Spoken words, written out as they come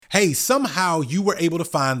Hey, somehow you were able to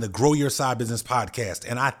find the Grow Your Side Business podcast,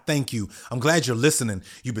 and I thank you. I'm glad you're listening.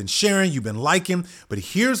 You've been sharing, you've been liking, but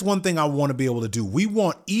here's one thing I want to be able to do. We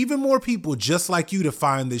want even more people just like you to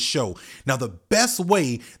find this show. Now, the best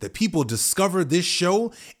way that people discover this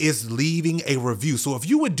show is leaving a review. So if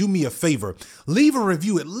you would do me a favor, leave a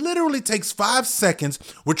review. It literally takes 5 seconds.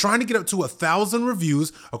 We're trying to get up to 1,000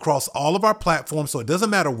 reviews across all of our platforms, so it doesn't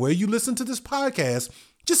matter where you listen to this podcast.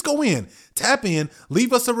 Just go in, tap in,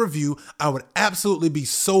 leave us a review. I would absolutely be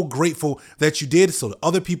so grateful that you did so that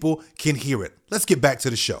other people can hear it. Let's get back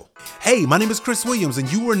to the show. Hey, my name is Chris Williams,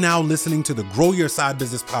 and you are now listening to the Grow Your Side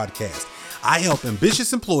Business podcast. I help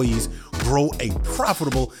ambitious employees grow a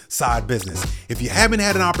profitable side business. If you haven't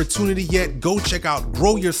had an opportunity yet, go check out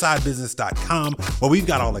growyoursidebusiness.com, where we've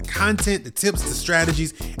got all the content, the tips, the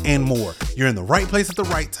strategies, and more. You're in the right place at the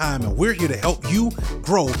right time, and we're here to help you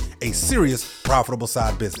grow a serious, profitable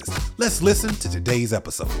side business. Let's listen to today's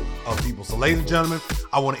episode of People. So ladies and gentlemen,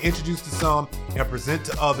 I want to introduce to some and present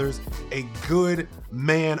to others a good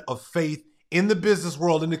man of faith in the business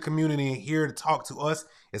world, in the community, and here to talk to us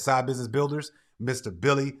as Side Business Builders, Mr.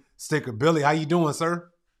 Billy Sticker. Billy, how you doing, sir?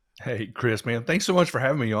 Hey, Chris, man, thanks so much for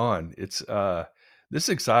having me on. This is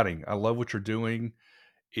exciting. I love what you're doing.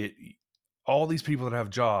 It all these people that have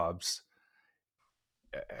jobs,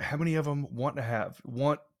 how many of them want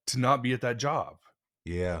to not be at that job?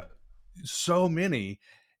 Yeah. So many,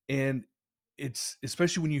 and it's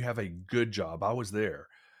especially when you have a good job. I was there.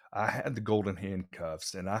 I had the golden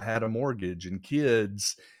handcuffs and I had a mortgage and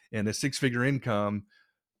kids and a six-figure income,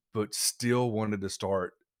 but still wanted to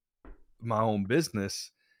start my own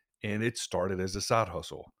business, and it started as a side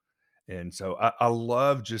hustle. And so I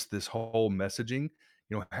love just this whole messaging,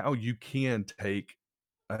 how you can take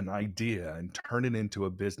an idea and turn it into a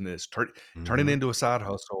business, turn it Mm-hmm. into a side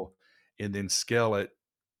hustle, and then scale it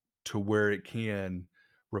to where it can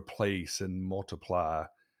replace and multiply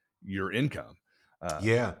your income.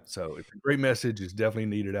 Yeah. So it's a great message. It's definitely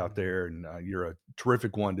needed out there, and you're a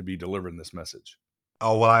terrific one to be delivering this message.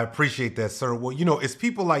 Oh, well, I appreciate that, sir. Well, it's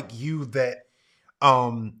people like you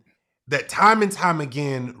um that time and time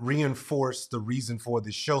again reinforce the reason for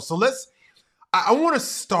this show. So I want to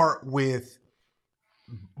start with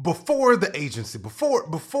before the agency, before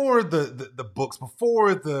the books,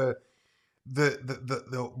 before the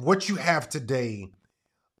what you have today.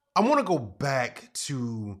 I want to go back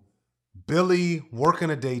to Billy working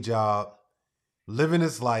a day job, living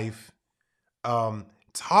his life.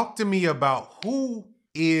 Talk to me about who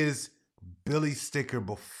is Billy Sticker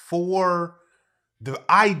before the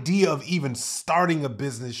idea of even starting a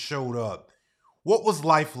business showed up. What was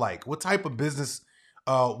life like? What type of business,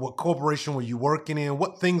 what corporation were you working in?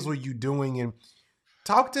 What things were you doing? And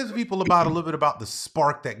talk to people about a little bit about the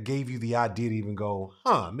spark that gave you the idea to even go,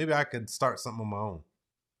 maybe I could start something on my own.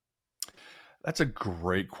 That's a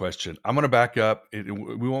great question. I'm going to back up.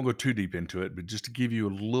 We won't go too deep into it, but just to give you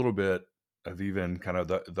a little bit of even kind of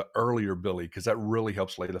the earlier Billy, because that really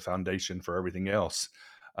helps lay the foundation for everything else.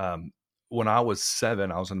 Um, when I was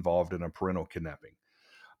 7, I was involved in a parental kidnapping.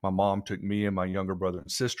 My mom took me and my younger brother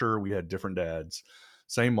and sister. We had different dads,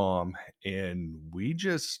 same mom, and we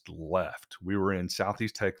just left. We were in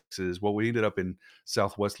Southeast Texas. Well, we ended up in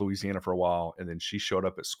Southwest Louisiana for a while, and then she showed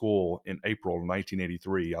up at school in April of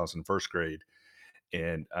 1983. I was in first grade,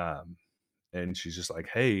 and she's just like,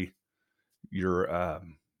 "Hey, you're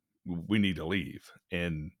we need to leave."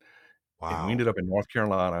 And we Wow. ended up in North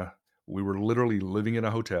Carolina. We were literally living in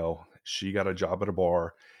a hotel. She got a job at a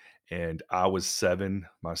bar, and I was 7.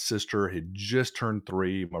 My sister had just turned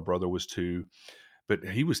 3. My brother was 2, but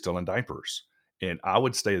he was still in diapers. And I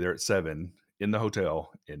would stay there at 7 in the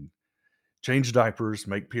hotel and change diapers,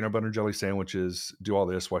 make peanut butter and jelly sandwiches, do all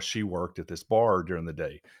this while she worked at this bar during the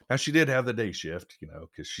day. Now she did have the day shift,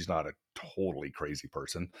 because she's not a totally crazy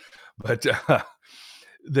person, but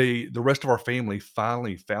the rest of our family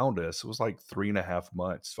finally found us. It was like 3.5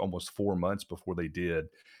 months, almost 4 months before they did.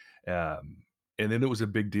 Um, and then it was a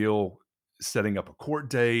big deal setting up a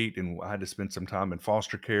court date, and I had to spend some time in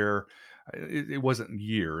foster care. It wasn't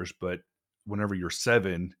years, but whenever you're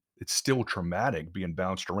 7, it's still traumatic being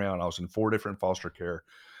bounced around. I was in 4 different foster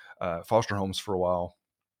homes for a while,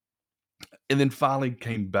 and then finally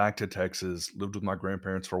came back to Texas, lived with my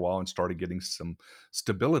grandparents for a while, and started getting some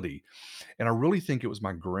stability. And I really think it was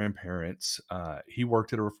my grandparents.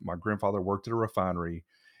 My grandfather worked at a refinery,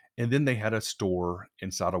 and then they had a store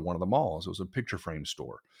inside of one of the malls. It was a picture frame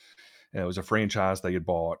store. And it was a franchise they had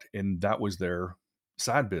bought, and that was their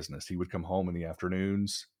side business. He would come home in the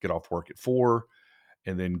afternoons, get off work at 4,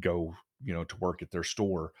 and then go, to work at their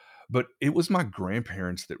store. But it was my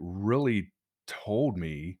grandparents that really told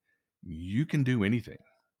me, you can do anything.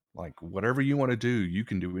 Like, whatever you want to do, you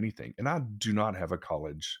can do anything. And I do not have a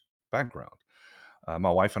college background.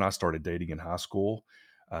 My wife and I started dating in high school.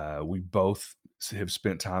 We both have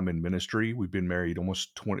spent time in ministry. We've been married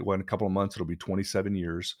almost 20, well, in a couple of months, it'll be 27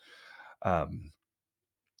 years. Um,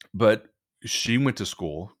 but she went to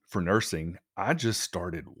school for nursing. I just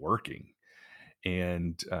started working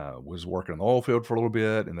and was working in the oil field for a little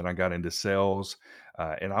bit. And then I got into sales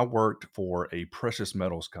and I worked for a precious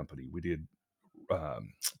metals company. We did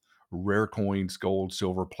um, rare coins, gold,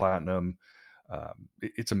 silver, platinum.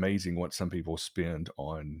 It's amazing what some people spend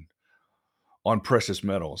on precious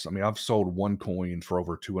metals. I mean, I've sold one coin for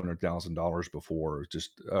over $200,000 before,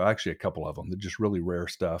 just actually a couple of them. They're just really rare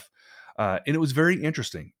stuff. And it was very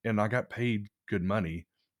interesting. And I got paid good money.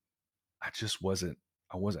 I just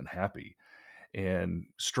I wasn't happy. And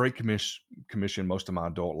straight commission most of my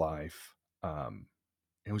adult life. Um,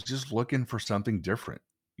 it was just looking for something different,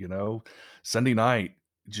 you know? Sunday night,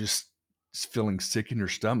 just feeling sick in your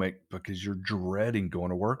stomach because you're dreading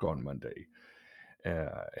going to work on Monday.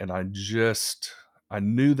 And I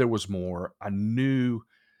knew there was more. I knew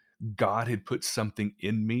God had put something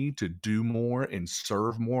in me to do more and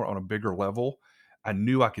serve more on a bigger level. I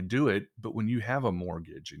knew I could do it, but when you have a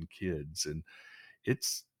mortgage and kids and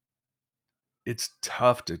it's it's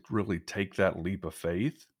tough to really take that leap of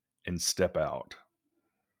faith and step out.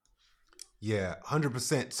 Yeah,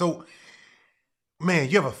 100%. So, man,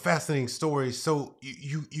 you have a fascinating story. So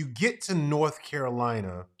you get to North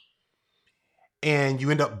Carolina and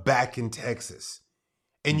you end up back in Texas.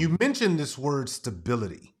 And you Mhm. mentioned this word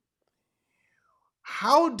stability.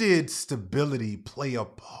 How did stability play a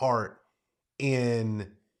part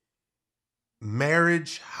in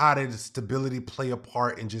marriage? How did stability play a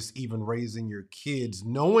part in just even raising your kids,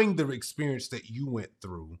 knowing the experience that you went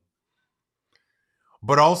through,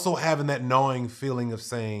 but also having that gnawing feeling of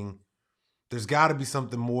saying, there's got to be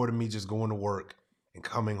something more to me just going to work and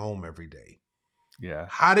coming home every day? Yeah.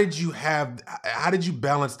 How did you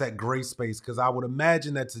balance that gray space? Because I would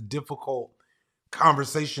imagine that's a difficult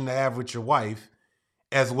conversation to have with your wife,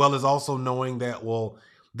 as well as also knowing that, well,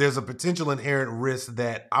 there's a potential inherent risk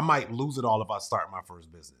that I might lose it all if I start my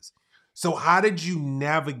first business. So how did you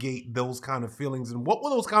navigate those kind of feelings, and what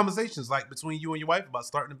were those conversations like between you and your wife about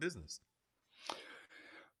starting a business?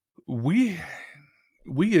 We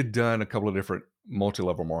we had done a couple of different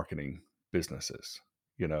multi-level marketing businesses,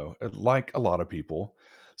 like a lot of people.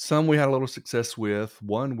 Some we had a little success with.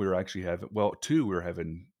 One we were actually having, well, two we were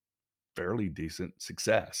having fairly decent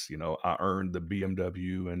success. I earned the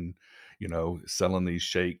BMW and, selling these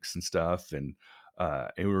shakes and stuff and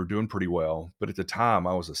we were doing pretty well. But at the time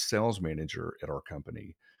I was a sales manager at our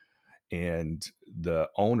company and the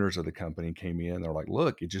owners of the company came in. They're like,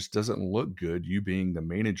 look, it just doesn't look good. You being the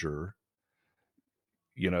manager,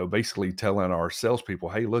 basically telling our salespeople,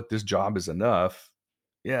 "Hey, look, this job is enough.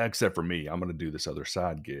 Yeah, except for me. I'm going to do this other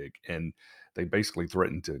side gig." And they basically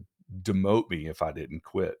threatened to demote me if I didn't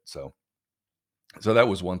quit. So that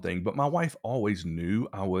was one thing. But my wife always knew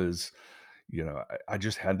I was, I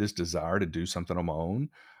just had this desire to do something on my own.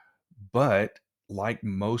 But like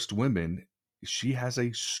most women, she has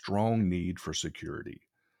a strong need for security.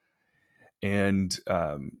 And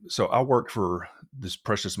so I worked for this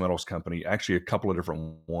precious metals company, actually a couple of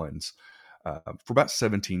different ones, for about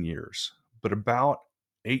 17 years. But about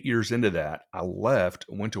 8 years into that, I left,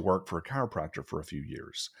 went to work for a chiropractor for a few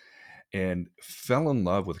years, and fell in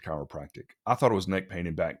love with chiropractic. I thought it was neck pain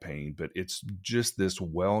and back pain, but it's just this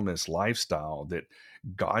wellness lifestyle that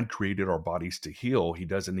God created our bodies to heal. He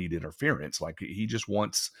doesn't need interference. Like he just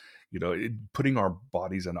wants, putting our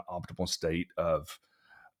bodies in an optimal state of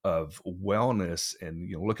wellness. And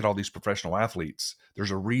look at all these professional athletes.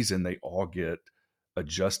 There's a reason they all get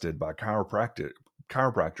adjusted by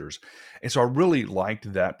chiropractors. And so I really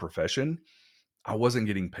liked that profession. I wasn't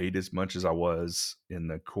getting paid as much as I was in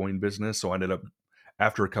the coin business, so I ended up,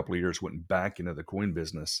 after a couple of years, went back into the coin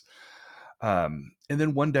business. And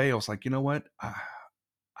then one day I was like, you know what, I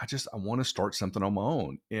want to start something on my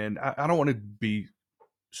own. And I don't want to be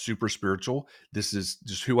super spiritual. This is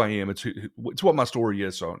just who I am. It's what my story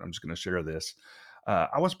is. So I'm just going to share this.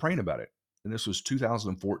 I was praying about it, and this was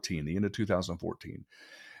 2014, the end of 2014. And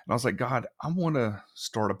I was like, God, I want to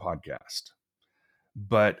start a podcast.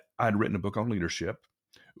 But I'd written a book on leadership.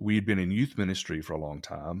 We had been in youth ministry for a long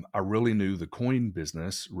time. I really knew the coin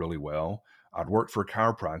business really well. I'd worked for a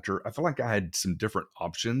chiropractor. I felt like I had some different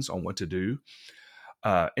options on what to do.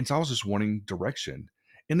 And so I was just wanting direction.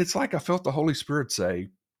 And it's like I felt the Holy Spirit say,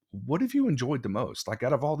 what have you enjoyed the most? Like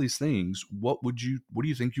out of all these things, what do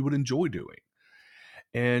you think you would enjoy doing?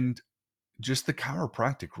 And just the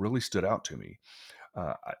chiropractic really stood out to me.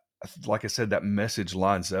 like I said, that message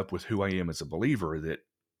lines up with who I am as a believer, that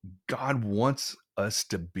God wants us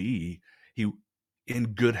to be he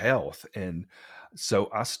in good health. And so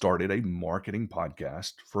I started a marketing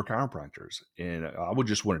podcast for chiropractors, and I would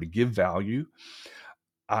just wanted to give value.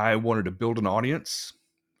 I wanted to build an audience,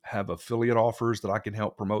 have affiliate offers that I can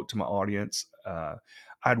help promote to my audience.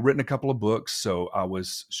 I'd written a couple of books, so I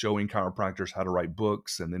was showing chiropractors how to write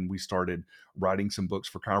books, and then we started writing some books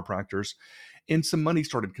for chiropractors, and some money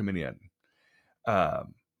started coming in.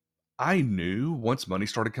 Um, I knew once money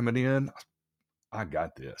started coming in, I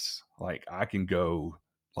got this. Like, I can go,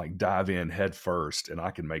 like, dive in head first, and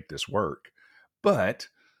I can make this work. But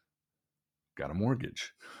got a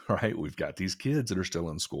mortgage, right? We've got these kids that are still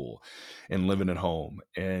in school and living at home.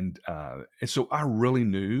 And so I really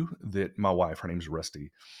knew that my wife, her name's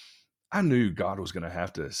Rusty, I knew God was going to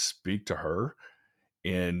have to speak to her.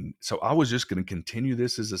 And so I was just going to continue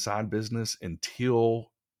this as a side business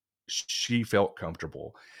until she felt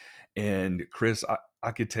comfortable. And Chris,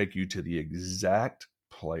 I could take you to the exact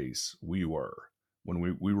place we were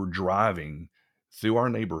when we were driving through our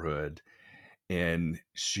neighborhood, and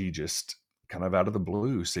she just kind of out of the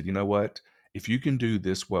blue said, "You know what? If you can do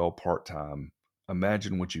this well part-time,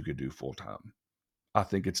 imagine what you could do full-time. I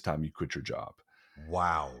think it's time you quit your job."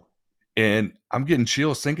 Wow. And I'm getting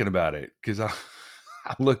chills thinking about it, because I,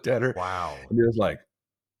 I looked at her Wow. and it was like,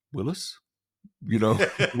 "Willis, you know,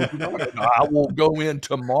 I will go in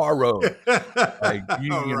tomorrow." Like, Right,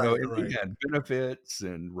 and right. he had benefits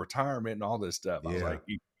and retirement and all this stuff. I was Yeah. like,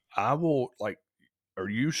 I will, like, are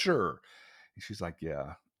you sure? And she's like,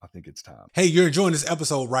 "Yeah, I think it's time." Hey, you're enjoying this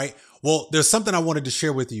episode, right? Well, there's something I wanted to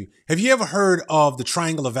share with you. Have you ever heard of the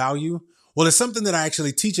triangle of value? Well, it's something that I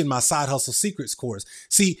actually teach in my Side Hustle Secrets course.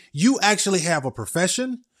 See, you actually have a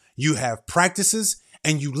profession, you have practices,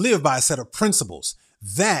 and you live by a set of principles.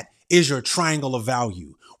 That is your triangle of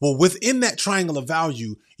value. Well, within that triangle of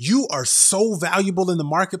value, you are so valuable in the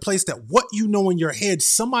marketplace that what you know in your head,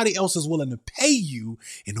 somebody else is willing to pay you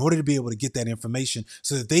in order to be able to get that information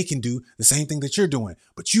so that they can do the same thing that you're doing.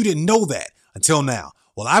 But you didn't know that until now.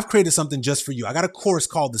 Well, I've created something just for you. I got a course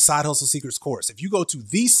called the Side Hustle Secrets course. If you go to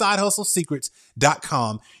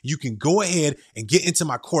thesidehustlesecrets.com, you can go ahead and get into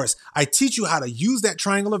my course. I teach you how to use that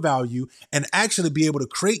triangle of value and actually be able to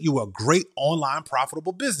create you a great online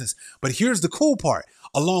profitable business. But here's the cool part.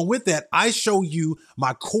 Along with that, I show you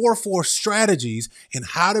my core 4 strategies and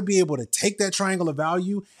how to be able to take that triangle of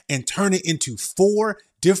value and turn it into 4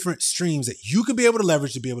 different streams that you can be able to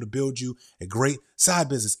leverage to be able to build you a great side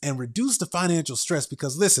business and reduce the financial stress.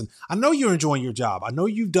 Because listen, I know you're enjoying your job. I know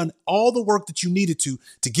you've done all the work that you needed to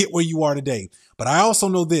get where you are today. But I also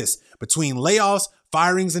know this, between layoffs,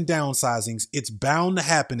 firings, and downsizings, it's bound to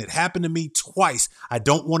happen. It happened to me twice. I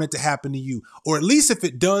don't want it to happen to you. Or at least if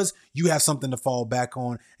it does, you have something to fall back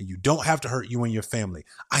on and you don't have to hurt you and your family.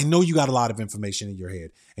 I know you got a lot of information in your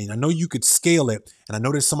head and I know you could scale it. And I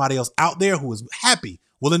know there's somebody else out there who is happy,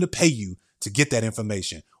 willing to pay you to get that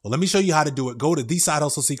information. Well, let me show you how to do it. Go to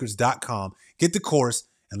thesidehustlesecrets.com, get the course,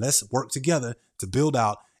 and let's work together to build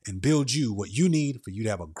out and build you what you need for you to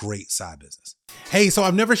have a great side business. Hey, so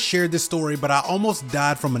I've never shared this story, but I almost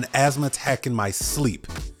died from an asthma attack in my sleep.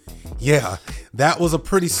 Yeah, that was a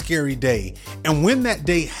pretty scary day. And when that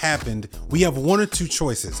day happened, we have one or two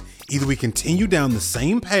choices. Either we continue down the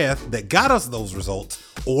same path that got us those results,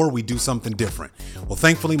 or we do something different. Well,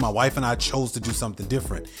 thankfully, my wife and I chose to do something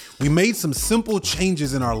different. We made some simple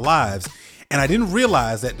changes in our lives, and I didn't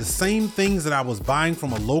realize that the same things that I was buying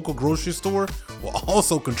from a local grocery store were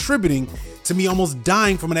also contributing to me almost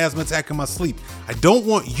dying from an asthma attack in my sleep. I don't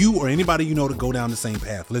want you or anybody you know to go down the same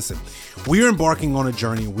path. Listen, we're embarking on a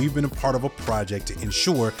journey and we've been a part of a project to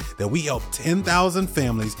ensure that we help 10,000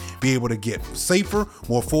 families be able to get safer,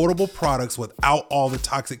 more affordable products without all the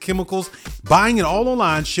toxic chemicals, buying it all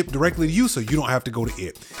online, shipped directly to you so you don't have to go to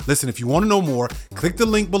it. Listen, if you want to know more, click the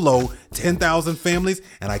link below, 10,000 families,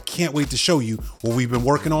 and I can't wait to show you what we've been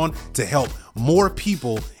working on to help more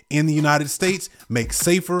people in the United States make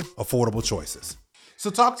safer, affordable choices. So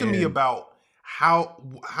talk to me about how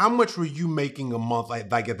much were you making a month,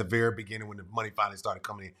 like at the very beginning when the money finally started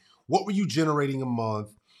coming in? What were you generating a month?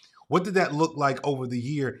 What did that look like over the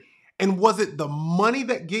year? And was it the money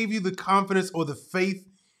that gave you the confidence or the faith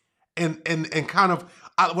and kind of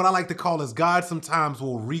what I like to call is God sometimes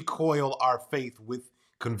will recoil our faith with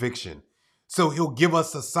conviction. So he'll give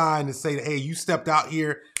us a sign to say, hey, you stepped out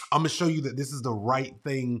here. I'm going to show you that this is the right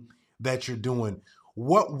thing that you're doing.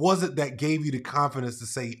 What was it that gave you the confidence to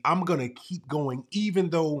say, I'm going to keep going, even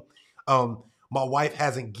though my wife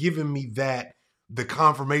hasn't given me the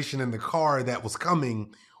confirmation in the car that was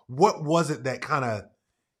coming? What was it that kind of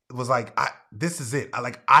was like, this is it.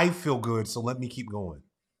 I feel good, so let me keep going.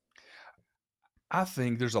 I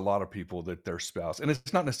think there's a lot of people that their spouse, and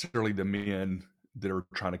it's not necessarily the men that are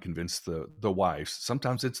trying to convince the wives.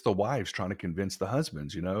 Sometimes it's the wives trying to convince the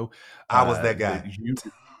husbands, I was that that guy.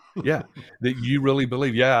 yeah, that you really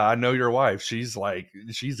believe, yeah, I know your wife. She's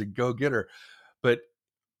a go-getter. But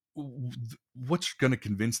what's going to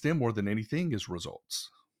convince them more than anything is results.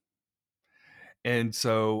 And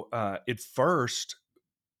so at first,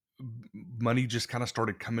 money just kind of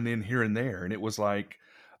started coming in here and there. And it was like,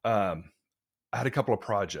 um, I had a couple of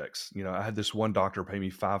projects. I had this one doctor pay me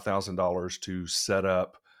 $5,000 to set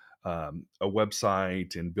up a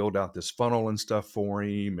website and build out this funnel and stuff for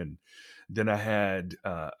him. And then I had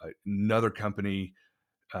another company,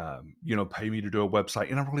 pay me to do a website.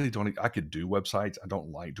 And I could do websites. I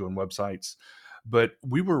don't like doing websites, but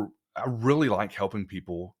I really like helping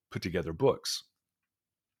people put together books.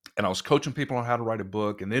 And I was coaching people on how to write a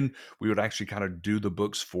book. And then we would actually kind of do the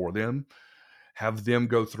books for them, have them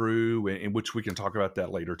go through, in which we can talk about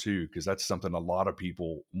that later too, because that's something a lot of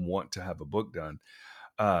people want to have a book done.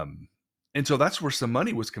 And so that's where some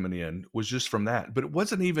money was coming in, was just from that. But it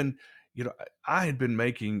wasn't even, I had been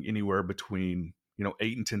making anywhere between,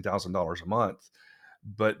 $8,000 and $10,000 a month,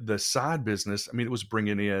 but the side business, I mean, it was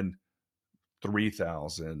bringing in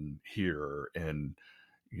 3,000 here and,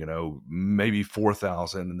 maybe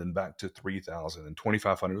 4,000 and then back to 3,000 and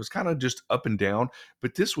 2,500. It was kind of just up and down,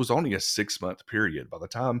 but this was only a 6-month period. By the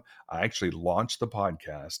time I actually launched the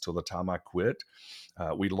podcast till the time I quit,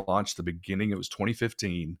 we launched it was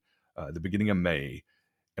 2015, the beginning of May.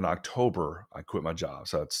 In October, I quit my job.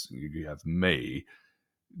 So you have May,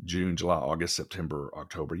 June, July, August, September,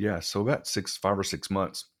 October. Yeah. So about 5 or 6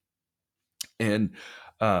 months. And,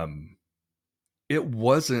 it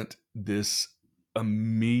wasn't this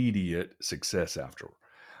immediate success after.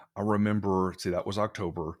 I remember, that was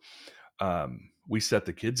October. We set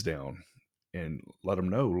the kids down and let them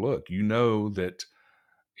know, look, that,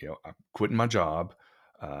 I'm quitting my job.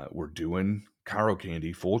 We're doing Chiro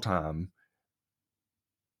Candy full time.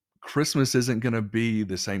 Christmas isn't going to be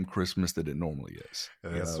the same Christmas that it normally is.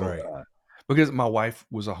 That's right. Because my wife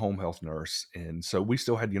was a home health nurse. And so we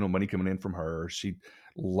still had, money coming in from her. She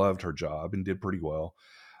loved her job and did pretty well.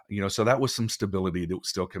 So that was some stability that was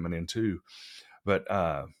still coming in too. But,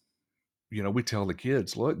 we tell the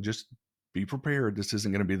kids, look, just be prepared. This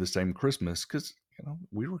isn't going to be the same Christmas, because,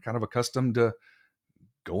 we were kind of accustomed to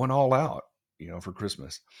going all out, for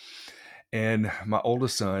Christmas. And my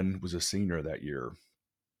oldest son was a senior that year.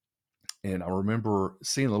 And I remember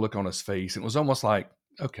seeing the look on his face. It was almost like,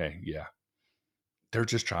 okay, yeah, they're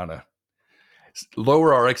just trying to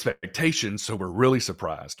lower our expectations, so we're really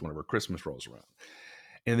surprised whenever Christmas rolls around.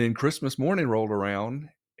 And then Christmas morning rolled around,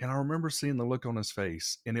 and I remember seeing the look on his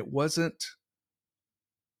face, and it wasn't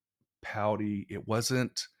pouty.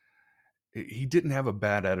 He didn't have a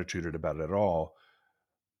bad attitude about it at all.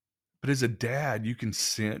 But as a dad, you can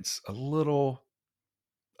sense a little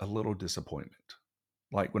disappointment.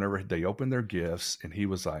 Like whenever they opened their gifts and he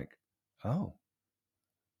was like, oh,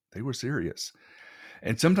 they were serious.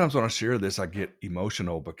 And sometimes when I share this, I get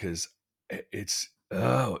emotional because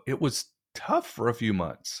it was tough for a few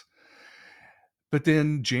months. But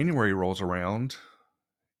then January rolls around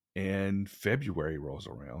and February rolls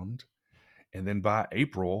around. And then by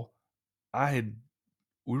April,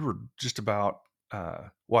 we were just about,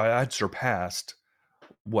 I'd surpassed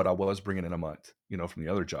what I was bringing in a month, from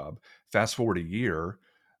the other job. Fast forward a year,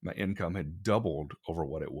 my income had doubled over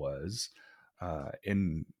what it was.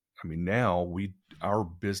 And I mean, now our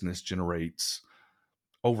business generates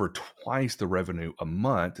over twice the revenue a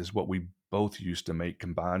month is what we both used to make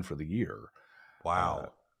combined for the year.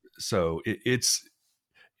 Wow. So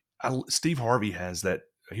Steve Harvey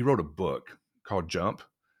he wrote a book called Jump.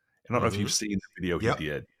 I don't know if you've seen the video he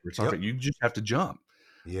did. We're talking about, you just have to jump.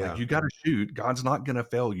 Yeah. Like, you got to shoot. God's not going to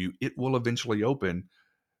fail you. It will eventually open,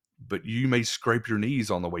 but you may scrape your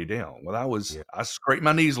knees on the way down. Well, I scraped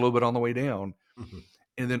my knees a little bit on the way down.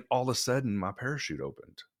 And then all of a sudden my parachute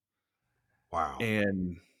opened. Wow.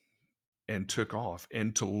 And took off.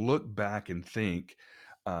 And to look back and think,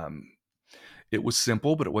 it was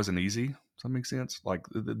simple, but it wasn't easy. Does that make sense? Like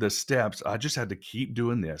the steps, I just had to keep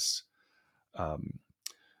doing this.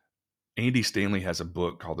 Andy Stanley has a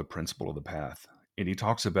book called The Principle of the Path. And he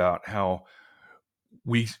talks about how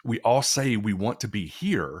we all say we want to be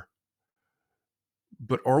here,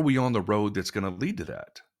 but are we on the road that's going to lead to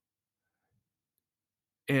that?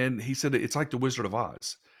 And he said, it's like the Wizard of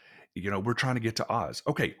Oz. We're trying to get to Oz.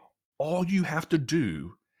 Okay, all you have to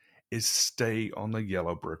do is stay on the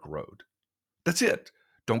yellow brick road. That's it.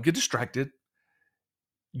 Don't get distracted.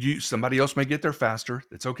 Somebody else may get there faster.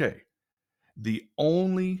 It's okay. The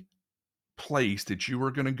only place that you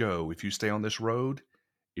are going to go if you stay on this road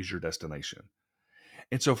is your destination.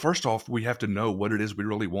 And so, first off, we have to know what it is we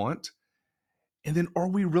really want. And then, are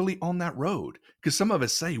we really on that road? Because some of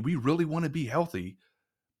us say we really want to be healthy,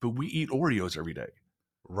 but we eat Oreos every day.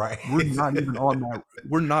 Right. We're not even on that.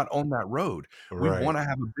 We're not on that road. We Right. want to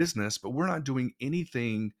have a business, but we're not doing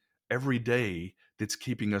anything every day that's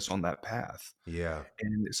keeping us on that path. Yeah.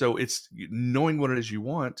 And so it's knowing what it is you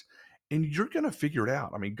want, and you're going to figure it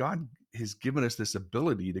out. I mean, God has given us this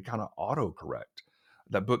ability to kind of auto correct.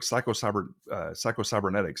 That book,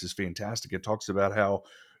 Psycho-Cybernetics, is fantastic. It talks about how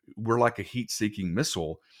we're like a heat seeking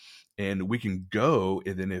missile, and we can go.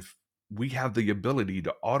 And then if we have the ability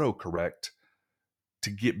to auto correct to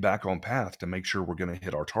get back on path to make sure we're going to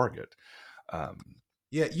hit our target. Um,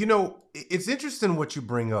 Yeah. It's interesting what you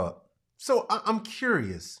bring up. So I'm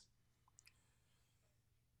curious.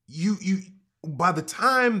 You by the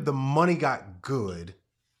time the money got good,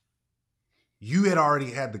 you had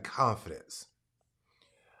already had the confidence.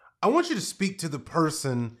 I want you to speak to the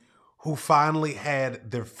person who finally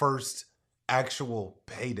had their first actual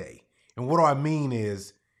payday. And what do I mean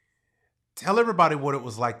is, tell everybody what it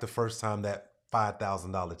was like the first time that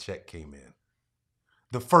 $5,000 check came in.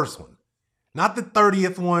 The first one. Not the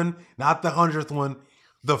 30th one, not the 100th one.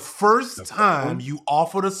 The first time you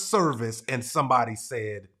offered a service and somebody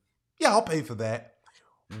said, yeah, I'll pay for that.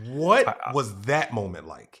 What was that moment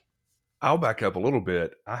like? I'll back up a little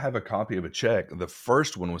bit. I have a copy of a check. The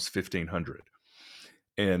first one was $1,500,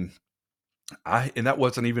 and that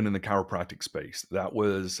wasn't even in the chiropractic space. That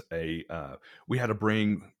was we had a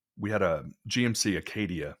GMC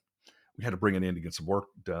Acadia. We had to bring it in to get some work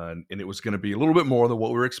done, and it was going to be a little bit more than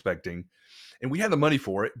what we were expecting. And we had the money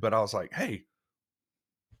for it, but I was like, hey,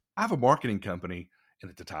 I have a marketing company.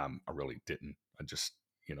 And at the time, I really didn't. I just,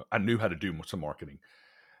 I knew how to do some marketing.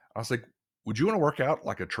 I was like, would you want to work out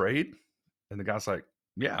like a trade? And the guy's like,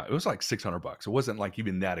 yeah, it was like $600. It wasn't like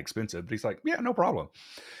even that expensive, but he's like, yeah, no problem.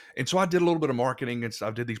 And so I did a little bit of marketing, and so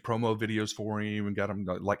I did these promo videos for him and got him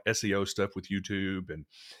like SEO stuff with YouTube and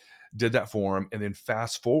did that for him. And then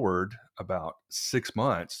fast forward about 6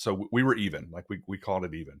 months. So we were even, like we called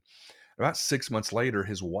it even. About 6 months later,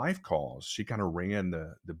 his wife calls. She kind of ran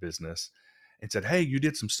the business and said, hey, you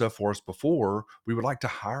did some stuff for us before. We would like to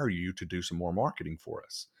hire you to do some more marketing for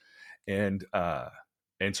us. And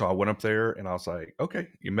so I went up there and I was like, okay,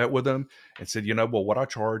 you met with them and said, well, what I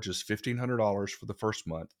charge is $1,500 for the first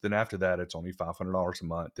month. Then after that, it's only $500 a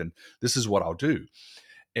month. And this is what I'll do.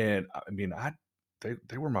 And I mean,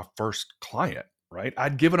 they were my first client, right?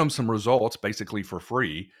 I'd given them some results basically for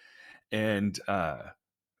free. And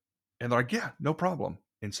they're like, yeah, no problem.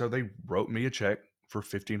 And so they wrote me a check for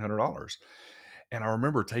 $1,500. And I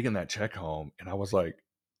remember taking that check home and I was like,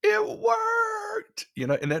 it worked,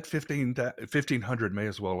 and that 1,500 may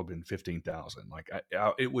as well have been 15,000. Like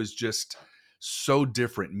it was just so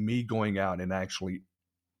different. Me going out and actually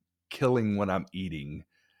killing what I'm eating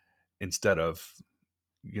instead of,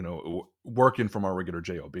 working for my regular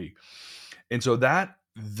job. And so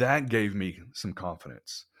that gave me some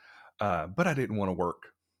confidence. But I didn't want to work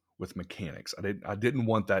with mechanics. I didn't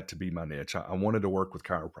want that to be my niche. I wanted to work with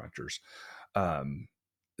chiropractors.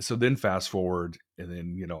 So then fast forward, and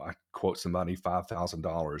then, I quote somebody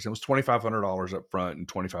 $5,000. It was $2,500 up front and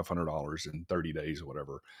 $2,500 in 30 days or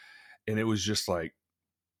whatever. And it was just like,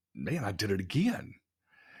 man, I did it again.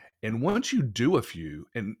 And once you do a few,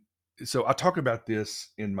 and so I talk about this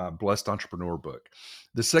in my Blessed Entrepreneur book.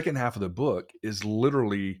 The second half of the book is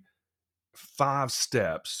literally 5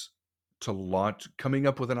 steps to coming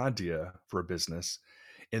up with an idea for a business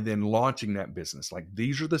and then launching that business. Like,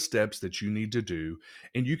 these are the steps that you need to do,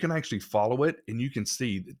 and you can actually follow it, and you can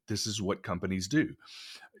see that this is what companies do.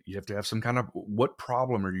 You have to have some kind of, what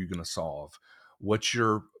problem are you going to solve? What's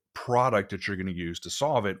your product that you're going to use to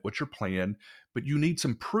solve it? What's your plan? But you need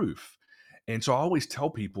some proof. And so I always tell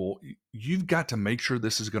people, you've got to make sure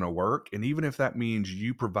this is going to work. And even if that means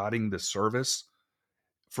you providing the service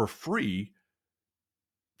for free,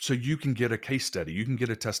 so you can get a case study, you can get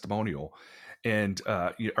a testimonial, and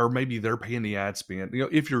or maybe they're paying the ad spend,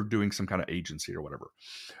 if you're doing some kind of agency or whatever,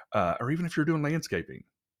 or even if you're doing landscaping.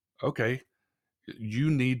 Okay,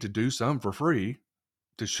 you need to do some for free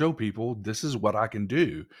to show people this is what I can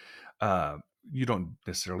do. You don't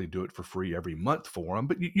necessarily do it for free every month for them,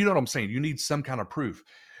 but you know what I'm saying? You need some kind of proof.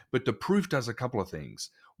 But the proof does a couple of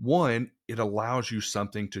things. One, it allows you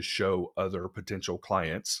something to show other potential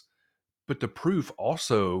clients, but the proof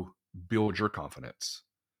also builds your confidence.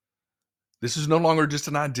 This is no longer just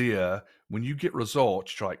an idea. When you get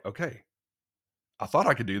results, you're like, okay, I thought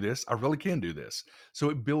I could do this. I really can do this. So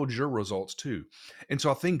it builds your results too. And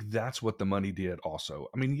so I think that's what the money did also.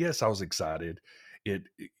 I mean, yes, I was excited.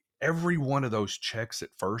 Every one of those checks at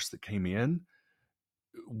first that came in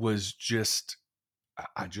was just,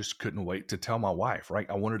 I just couldn't wait to tell my wife, right?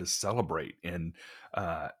 I wanted to celebrate, and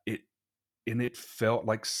it felt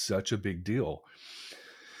like such a big deal.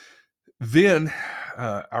 Then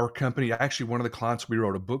our company, actually one of the clients we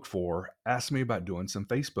wrote a book for, asked me about doing some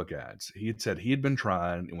Facebook ads. He had said he had been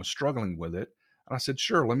trying and was struggling with it. And I said,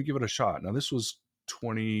 sure, let me give it a shot. Now this was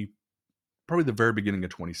probably the very beginning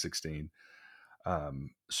of 2016.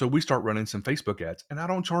 So we start running some Facebook ads, and I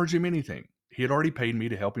don't charge him anything. He had already paid me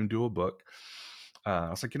to help him do a book.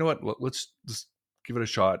 I was like, you know what? Let's just give it a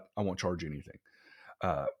shot. I won't charge anything.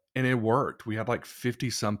 And it worked. We had like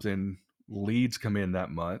 50 something leads come in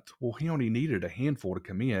that month. Well, he only needed a handful to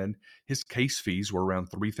come in. His case fees were around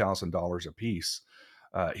 $3,000 a piece.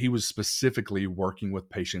 He was specifically working with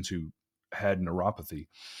patients who had neuropathy.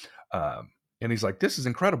 And he's like, this is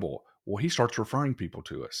incredible. Well, he starts referring people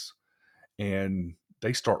to us, and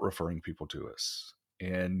they start referring people to us.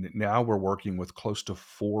 And now we're working with close to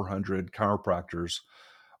 400 chiropractors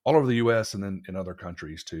all over the US and then in other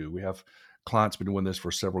countries too. We have clients been doing this for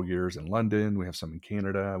several years in London. We have some in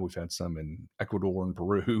Canada. We've had some in Ecuador and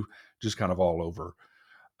Peru, just kind of all over.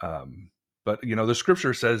 But the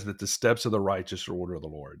scripture says that the steps of the righteous are order of the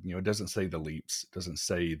Lord. It doesn't say the leaps, it doesn't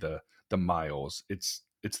say the miles. It's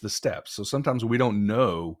the steps. So sometimes we don't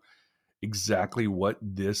know exactly what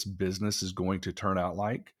this business is going to turn out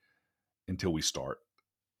like until we start.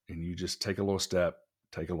 And you just take a little step,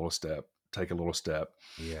 take a little step, take a little step.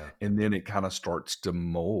 Yeah. And then it kind of starts to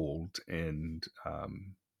mold and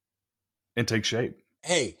take shape.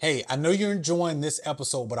 Hey, I know you're enjoying this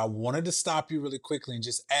episode, but I wanted to stop you really quickly and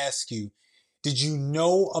just ask you, did you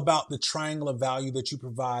know about the triangle of value that you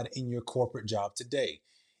provide in your corporate job today?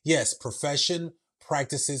 Yes, profession,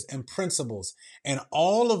 practices, and principles. And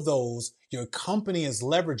all of those your company is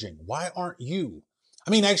leveraging. Why aren't you? I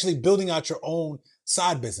mean, actually building out your own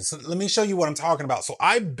side business. So let me show you what I'm talking about. So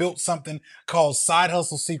I built something called Side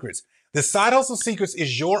Hustle Secrets. The Side Hustle Secrets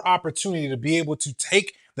is your opportunity to be able to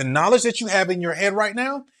take the knowledge that you have in your head right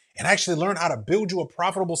now and actually learn how to build you a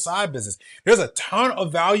profitable side business. There's a ton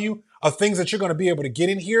of value of things that you're going to be able to get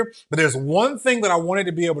in here, but there's one thing that I wanted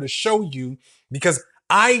to be able to show you, because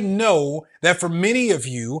I know that for many of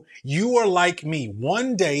you, you are like me.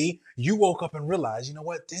 One day you woke up and realized, you know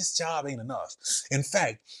what, this job ain't enough. In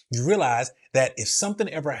fact, you realize that if something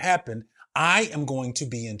ever happened, I am going to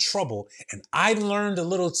be in trouble. And I learned a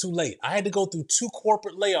little too late. I had to go through 2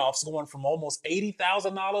 corporate layoffs, going from almost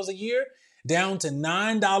 $80,000 a year down to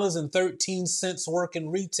 $9.13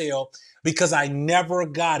 working retail, because I never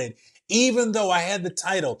got it. Even though I had the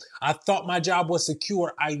title, I thought my job was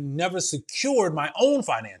secure. I never secured my own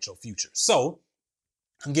financial future. So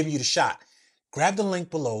I'm giving you the shot. Grab the link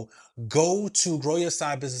below, go to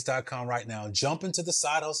growyoursidebusiness.com right now, jump into the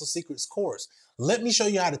Side Hustle Secrets course. Let me show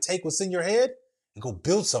you how to take what's in your head and go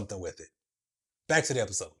build something with it. Back to the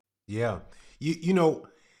episode. Yeah.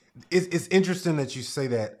 It's interesting that you say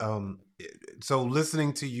that. So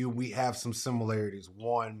listening to you, we have some similarities.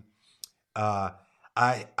 One, I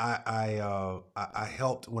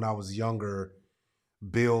helped when I was younger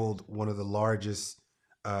build one of the largest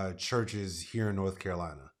churches here in North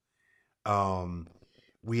Carolina.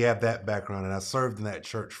 We have that background, and I served in that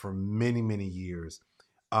church for many, many years.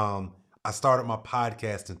 I started my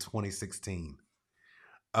podcast in 2016.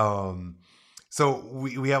 So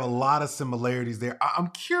we have a lot of similarities there. I'm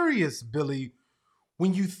curious, Billy,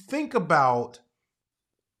 when you think about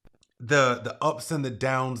the ups and the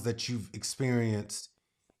downs that you've experienced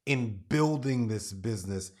in building this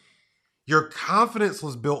business, your confidence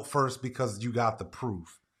was built first because you got the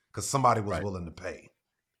proof, because somebody was willing to pay.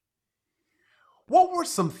 What were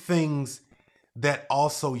some things that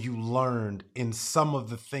also you learned in some of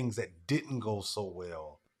the things that didn't go so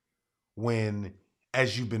well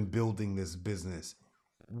as you've been building this business?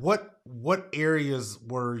 What areas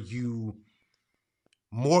were you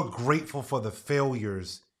more grateful for the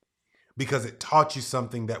failures because it taught you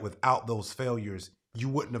something that without those failures you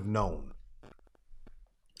wouldn't have known?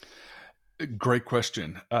 Great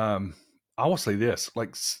question. I will say this,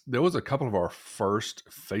 like there was a couple of our first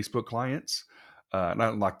Facebook clients,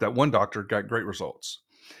 not like that one doctor got great results.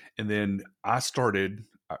 And then I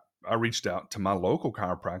reached out to my local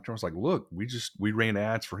chiropractor. I was like, look, we ran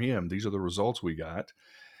ads for him. These are the results we got.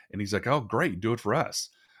 And he's like, oh, great, do it for us.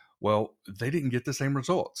 Well, they didn't get the same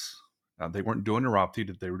results. They weren't doing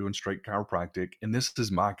neuropathy, they were doing straight chiropractic. And this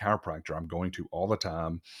is my chiropractor I'm going to all the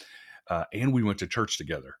time. And we went to church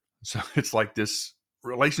together. So it's like this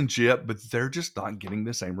relationship, but they're just not getting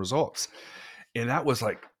the same results. And that was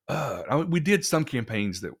like, we did some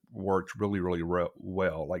campaigns that worked really, really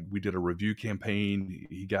well. Like we did a review campaign.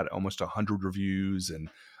 He got almost 100 reviews and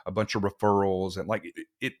a bunch of referrals, and like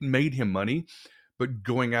it made him money, but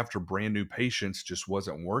going after brand new patients just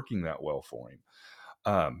wasn't working that well for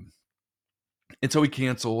him. And so he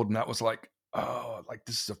canceled, and that was like, oh, like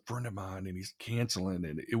this is a friend of mine and he's canceling.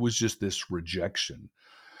 And it was just this rejection.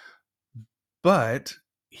 But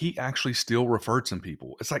he actually still referred some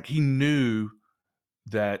people. It's like he knew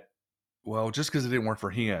that, well, just because it didn't work for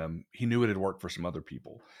him, he knew it had worked for some other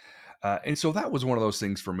people. And so that was one of those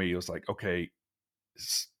things for me. It was like, okay,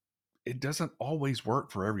 it doesn't always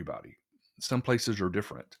work for everybody. Some places are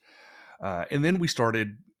different. And then we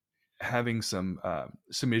started having some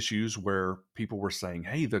issues where people were saying,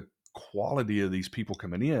 hey, the quality of these people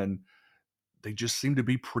coming in, they just seem to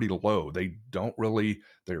be pretty low. They don't really,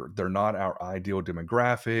 they're not our ideal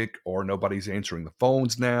demographic, or nobody's answering the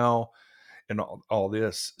phones now, and all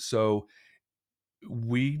this. So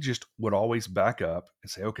we just would always back up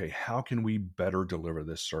and say, okay, how can we better deliver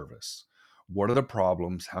this service? What are the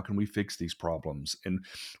problems? How can we fix these problems? And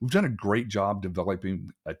we've done a great job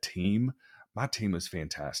developing a team. My team is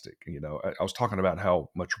fantastic. I was talking about how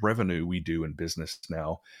much revenue we do in business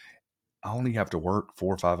now. I only have to work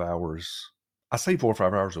 4 or 5 hours. I say 4 or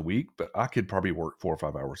 5 hours a week, but I could probably work 4 or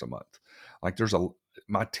 5 hours a month. Like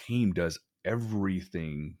my team does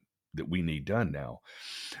everything that we need done now.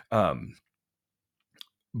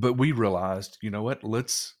 But we realized, you know what,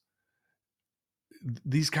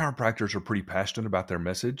 these chiropractors are pretty passionate about their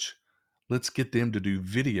message. Let's get them to do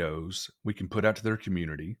videos we can put out to their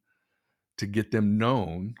community to get them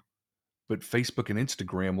known. But Facebook and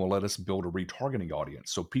Instagram will let us build a retargeting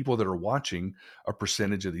audience. So people that are watching a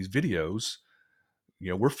percentage of these videos,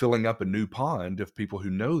 we're filling up a new pond of people who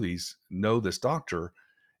know this doctor.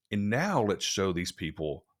 And now let's show these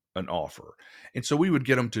people an offer. And so we would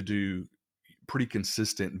get them to do pretty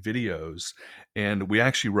consistent videos. And we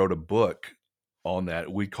actually wrote a book on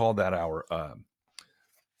that. We call that our,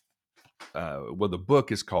 the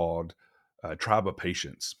book is called Tribe of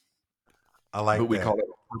Patients. I like but we that. call it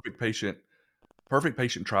Perfect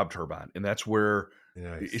Patient Tribe Turbine. And that's where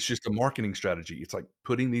it's just a marketing strategy. It's like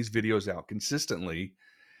putting these videos out consistently,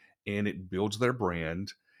 and it builds their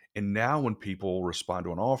brand. And now when people respond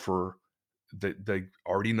to an offer, they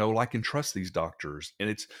already know, like, and trust these doctors, and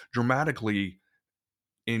it's dramatically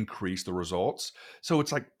increased the results. So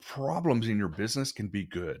it's like problems in your business can be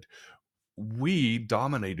good. We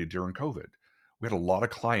dominated during COVID. We had a lot of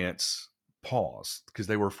clients pause because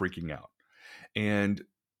they were freaking out, and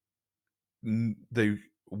they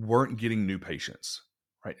weren't getting new patients,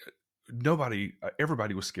 right?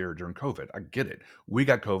 Everybody was scared during COVID. I get it. We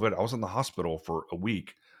got COVID. I was in the hospital for a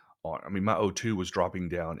week. My O2 was dropping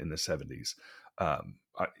down in the 70s.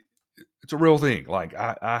 It's a real thing. Like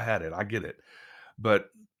I had it. I get it. But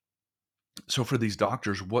so for these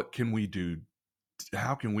doctors, what can we do?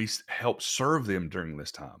 How can we help serve them during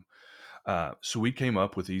this time? So we came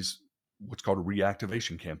up with these, what's called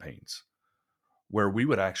reactivation campaigns, where we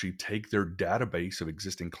would actually take their database of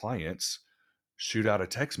existing clients, shoot out a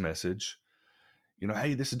text message,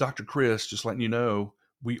 hey, this is Dr. Chris, just letting you know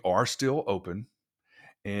we are still open.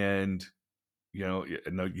 And, no,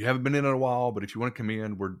 you haven't been in a while, but if you want to come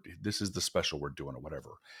in, this is the special we're doing, or whatever.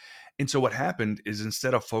 And so what happened is,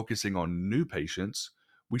 instead of focusing on new patients,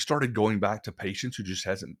 we started going back to patients who just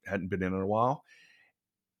hadn't been in a while.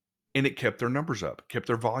 And it kept their numbers up, kept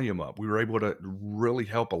their volume up. We were able to really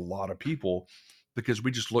help a lot of people because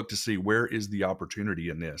we just looked to see, where is the opportunity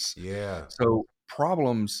in this? Yeah. So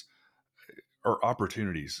problems or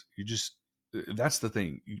opportunities, that's the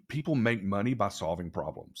thing. People make money by solving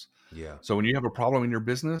problems. Yeah. So when you have a problem in your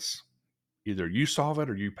business, either you solve it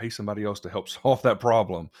or you pay somebody else to help solve that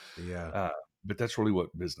problem. Yeah. But that's really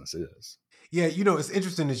what business is. Yeah. It's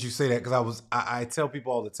interesting that you say that, because I tell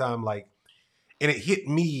people all the time, like, and it hit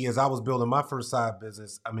me as I was building my first side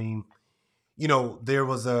business. I mean, there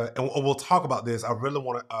was and we'll talk about this. I really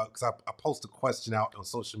want to, because I posted a question out on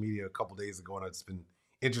social media a couple days ago, and it's been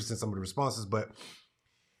interesting, some of the responses. But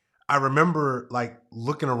I remember, like,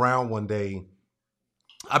 looking around one day.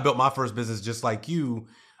 I built my first business just like you,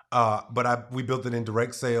 but we built it in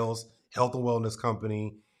direct sales, health and wellness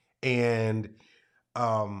company, and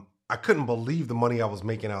I couldn't believe the money I was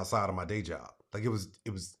making outside of my day job. Like,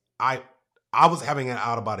 I was having an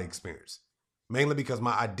out of body experience, mainly because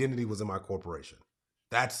my identity was in my corporation.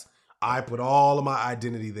 I put all of my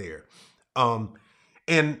identity there.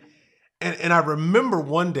 And I remember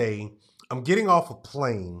one day I'm getting off a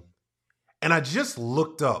plane, and I just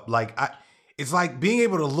looked up. Like, it's like being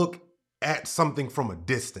able to look at something from a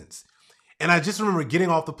distance. And I just remember getting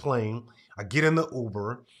off the plane, I get in the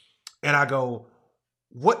Uber, and I go,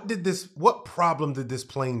 what problem did this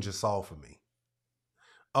plane just solve for me?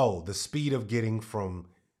 Oh, the speed of getting from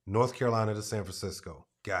North Carolina to San Francisco.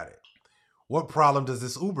 Got it. What problem does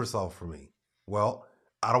this Uber solve for me? Well,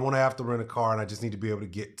 I don't want to have to rent a car and I just need to be able to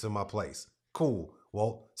get to my place. Cool.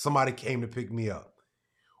 Well, somebody came to pick me up.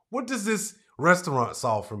 What does this restaurant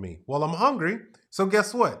solve for me? Well, I'm hungry. So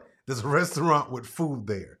guess what? There's a restaurant with food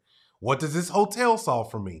there. What does this hotel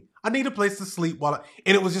solve for me? I need a place to sleep and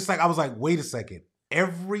it was just like, I was like, wait a second.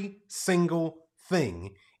 Every single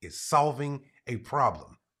thing is solving a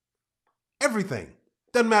problem. Everything.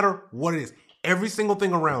 Doesn't matter what it is. Every single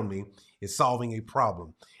thing around me is solving a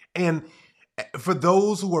problem. And for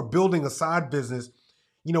those who are building a side business,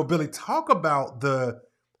 Billy, talk about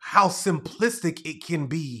how simplistic it can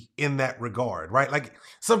be in that regard, right? Like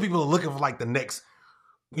some people are looking for like the next,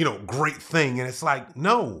 great thing. And it's like,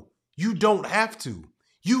 no, you don't have to.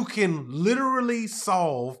 You can literally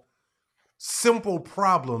solve simple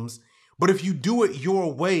problems, but if you do it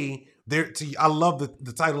your way, I love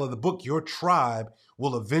the title of the book, Your Tribe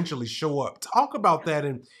Will Eventually Show Up. Talk about that,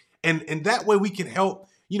 and that way we can help,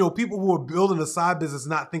 people who are building a side business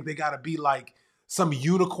not think they got to be like some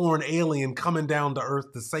unicorn alien coming down to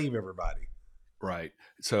earth to save everybody. Right.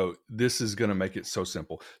 So this is going to make it so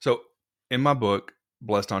simple. So in my book,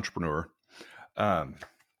 Blessed Entrepreneur, I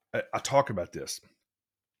talk about this,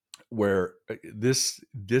 where this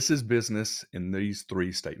is business in these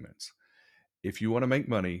 3 statements. If you want to make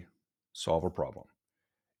money, solve a problem.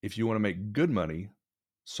 If you want to make good money,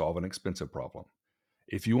 solve an expensive problem.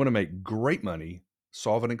 If you want to make great money,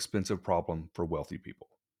 solve an expensive problem for wealthy people.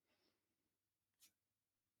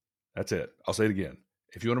 That's it. I'll say it again.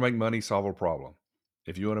 If you want to make money, solve a problem.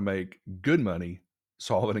 If you want to make good money,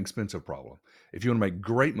 solve an expensive problem. If you want to make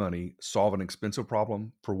great money, solve an expensive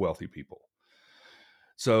problem for wealthy people.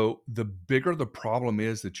 So the bigger the problem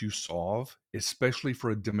is that you solve, especially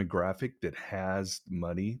for a demographic that has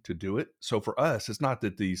money to do it. So for us, it's not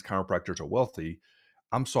that these chiropractors are wealthy.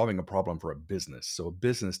 I'm solving a problem for a business. So a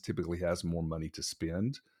business typically has more money to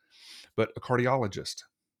spend. But a cardiologist,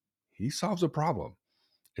 he solves a problem.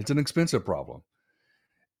 It's an expensive problem.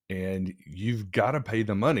 And you've got to pay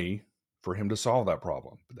the money for him to solve that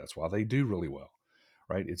problem. But that's why they do really well,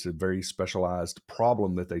 right? It's a very specialized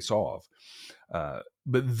problem that they solve.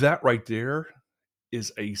 But that right there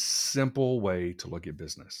is a simple way to look at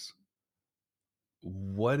business.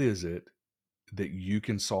 What is it that you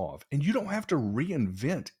can solve? And you don't have to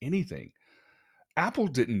reinvent anything. Apple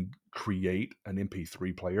didn't create an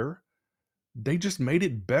MP3 player. They just made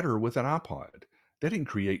it better with an iPod. They didn't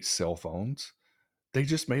create cell phones. They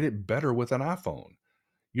just made it better with an iPhone.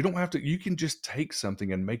 You don't have to, you can just take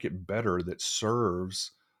something and make it better that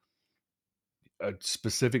serves a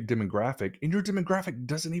specific demographic, and your demographic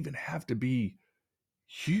doesn't even have to be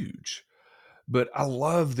huge. But I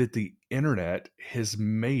love that the internet has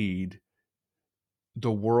made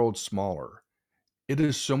the world smaller. It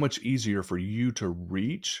is so much easier for you to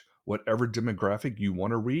reach whatever demographic you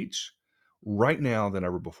want to reach right now than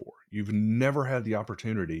ever before. You've never had the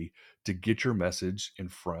opportunity to get your message in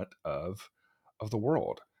front of the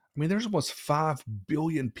world. I mean, there's almost 5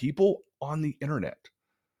 billion people on the internet.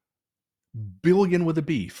 Billion with a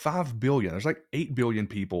B, 5 billion. There's like 8 billion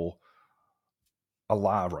people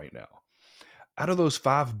alive right now. Out of those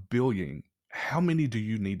 5 billion, how many do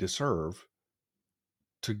you need to serve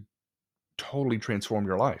to totally transform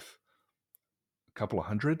your life? A couple of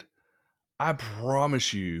hundred? I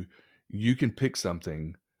promise you, you can pick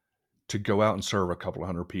something to go out and serve a couple of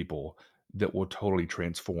hundred people that will totally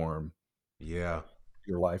transform your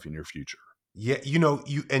life and your future. Yeah,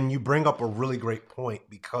 you bring up a really great point,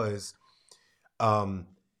 because some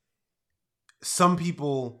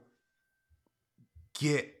people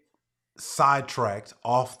get sidetracked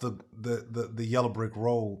off the yellow brick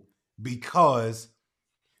road because,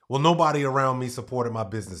 well, nobody around me supported my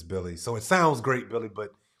business, Billy. So it sounds great, Billy, but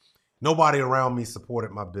nobody around me supported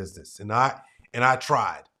my business, and I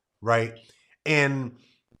tried, right? And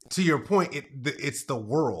to your point, it's the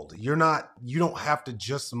world. You don't have to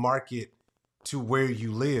just market to where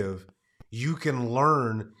you live. You can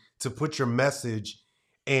learn to put your message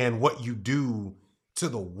and what you do to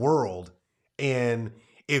the world. And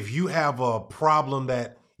if you have a problem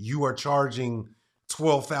that you are charging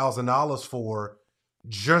 $12,000 for,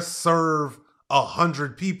 just serve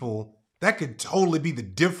 100 people. That could totally be the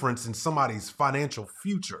difference in somebody's financial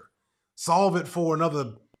future. Solve it for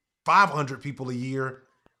another 500 people a year.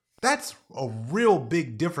 That's a real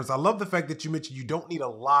big difference. I love the fact that you mentioned you don't need a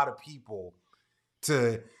lot of people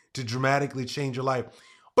to dramatically change your life.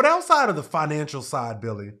 But outside of the financial side,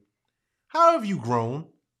 Billy, how have you grown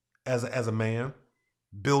as a man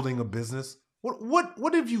building a business?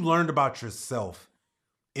 What have you learned about yourself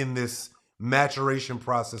in this maturation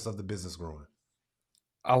process of the business growing?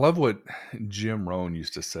 I love what Jim Rohn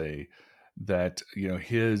used to say that,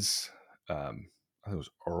 his, I think it was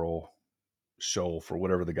Earl Scholl, for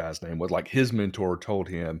whatever the guy's name was, like his mentor told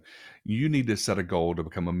him, you need to set a goal to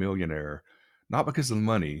become a millionaire, not because of the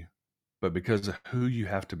money, but because of who you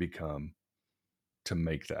have to become to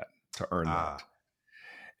make that, to earn that. Ah,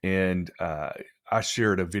 And I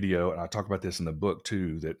shared a video, and I talk about this in the book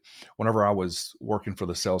too, that whenever I was working for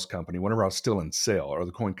the sales company, whenever I was still in sales, or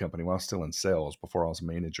the coin company, when I was still in sales before I was a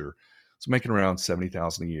manager, I was making around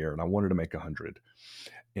 70,000 a year, and I wanted to make 100.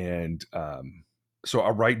 And so I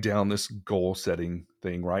write down this goal setting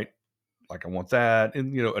thing, right? Like I want that,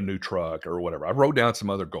 and a new truck or whatever. I wrote down some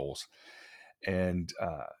other goals, and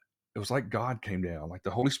it was like God came down, like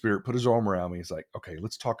the Holy Spirit put his arm around me. He's like, okay,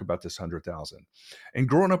 let's talk about this 100,000. And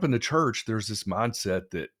growing up in the church, there's this mindset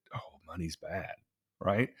that, oh, money's bad,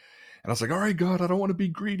 right? And I was like, all right, God, I don't want to be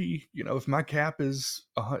greedy. If my cap is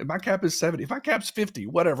 70, if my cap's 50,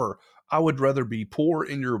 whatever, I would rather be poor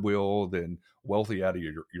in your will than wealthy out of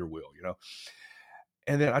your will.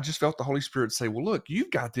 And then I just felt the Holy Spirit say, well, look, you've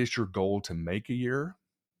got this, your goal to make a year.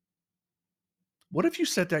 What if you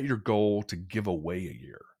set that your goal to give away a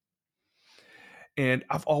year? And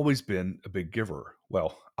I've always been a big giver.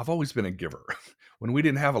 Well, I've always been a giver. When we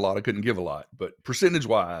didn't have a lot, I couldn't give a lot. But percentage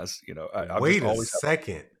wise, I've just wait a always had.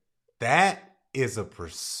 second. That is a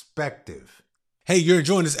perspective. Hey, you're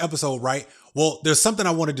enjoying this episode, right? Well, there's something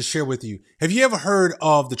I wanted to share with you. Have you ever heard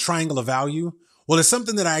of the triangle of value? Well, it's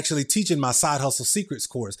something that I actually teach in my Side Hustle Secrets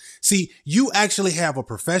course. See, you actually have a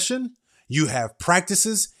profession, you have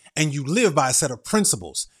practices, and you live by a set of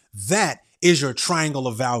principles. That is your triangle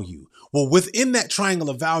of value. Well, within that triangle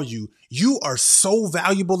of value, you are so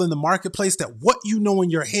valuable in the marketplace that what you know in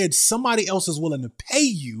your head, somebody else is willing to pay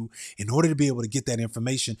you in order to be able to get that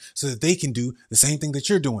information so that they can do the same thing that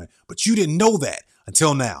you're doing. But you didn't know that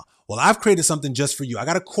until now. Well, I've created something just for you. I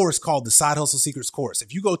got a course called the Side Hustle Secrets course.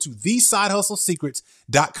 If you go to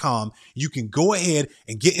thesidehustlesecrets.com, you can go ahead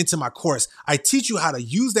and get into my course. I teach you how to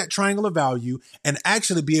use that triangle of value and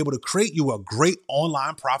actually be able to create you a great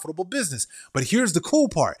online profitable business. But here's the cool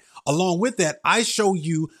part. Along with that, I show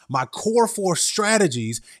you my core 4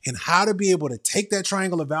 strategies and how to be able to take that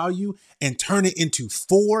triangle of value and turn it into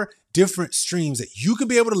 4 different streams that you can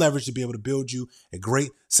be able to leverage to be able to build you a great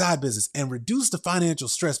side business and reduce the financial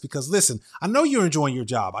stress. Because listen, I know you're enjoying your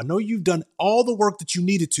job. I know you've done all the work that you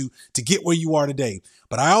needed to get where you are today.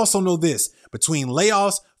 But I also know this, between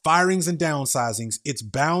layoffs, firings, and downsizings, it's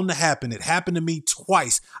bound to happen. It happened to me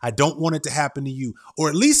twice. I don't want it to happen to you. Or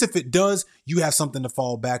at least if it does, you have something to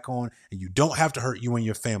fall back on and you don't have to hurt you and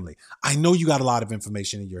your family. I know you got a lot of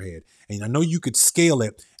information in your head and I know you could scale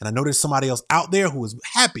it. And I know there's somebody else out there who is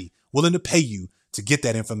happy, willing to pay you to get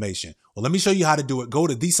that information. Well, let me show you how to do it. Go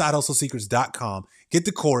to thesidehustlesecrets.com, get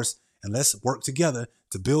the course, and let's work together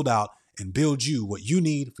to build out and build you what you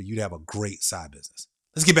need for you to have a great side business.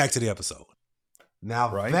 Let's get back to the episode.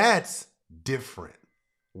 Now, Right. That's different.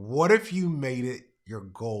 What if you made it your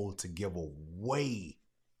goal to give away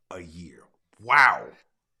a year? Wow.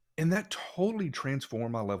 And that totally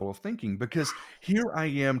transformed my level of thinking, because here I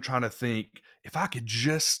am trying to think, if I could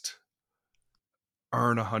just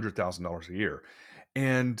earn $100,000 a year.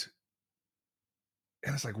 And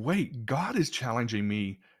it's like, wait, God is challenging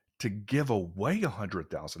me to give away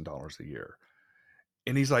 $100,000 a year.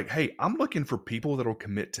 And he's like, hey, I'm looking for people that'll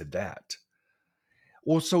commit to that.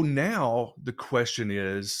 Well, so now the question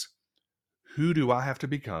is, who do I have to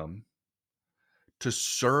become to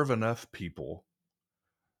serve enough people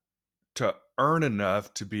to earn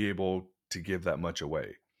enough to be able to give that much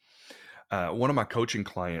away? One of my coaching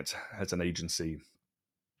clients has an agency,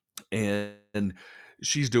 and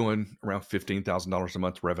she's doing around $15,000 a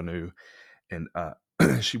month revenue. And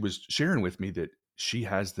she was sharing with me that she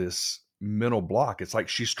has this mental block. It's like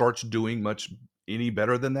she starts doing any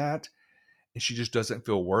better than that, and she just doesn't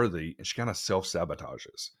feel worthy, and she kind of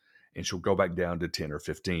self-sabotages, and she'll go back down to 10 or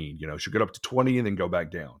 15. She'll get up to 20 and then go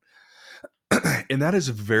back down. And that is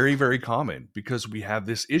very, very common, because we have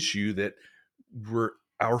this issue that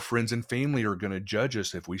our friends and family are going to judge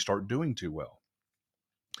us if we start doing too well.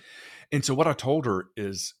 And so what I told her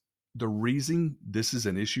is, the reason this is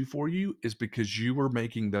an issue for you is because you were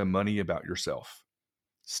making the money about yourself.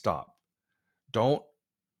 Stop. Don't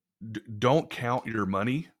count your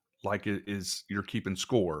money like it is you're keeping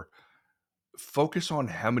score. Focus on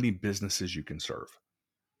how many businesses you can serve.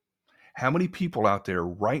 How many people out there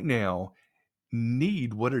right now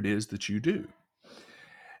need what it is that you do?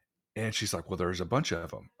 And she's like, "Well, there's a bunch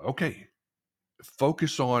of them." Okay,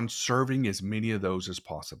 focus on serving as many of those as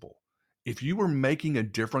possible. If you were making a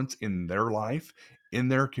difference in their life, in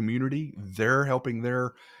their community, they're helping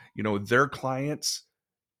their clients,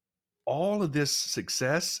 all of this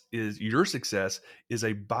success is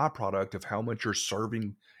a byproduct of how much you're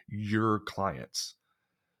serving your clients.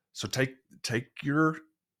 So take your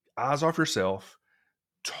eyes off yourself,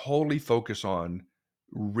 totally focus on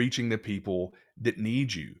reaching the people that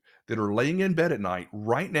need you, that are laying in bed at night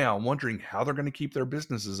right now wondering how they're going to keep their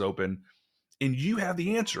businesses open, and you have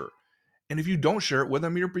the answer. And if you don't share it with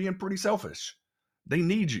them, you're being pretty selfish. They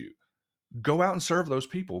need you. Go out and serve those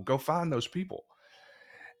people. Go find those people.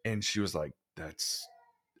 And she was like, "That's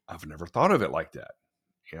I've never thought of it like that."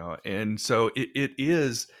 And so it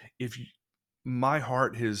is if you, my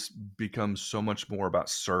heart has become so much more about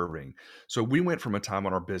serving. So we went from a time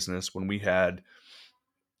on our business when we had,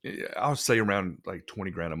 I'll say around like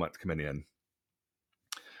 20 grand a month coming in,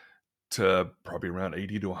 to probably around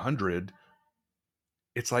 80 to 100.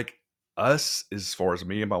 It's like us, as far as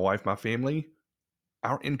me and my wife, my family,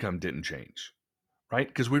 our income didn't change, right?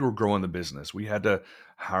 Because we were growing the business. We had to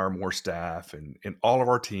hire more staff, and all of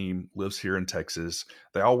our team lives here in Texas.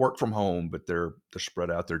 They all work from home, but they're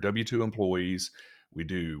spread out. They're W-2 employees. We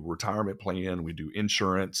do retirement plan, we do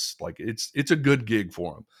insurance. Like it's a good gig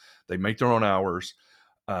for them. They make their own hours.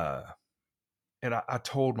 Uh, and I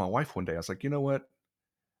told my wife one day, I was like, you know what?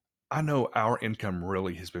 I know our income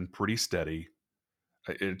really has been pretty steady.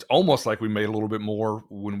 It's almost like we made a little bit more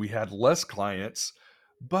when we had less clients,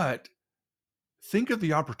 but think of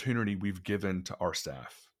the opportunity we've given to our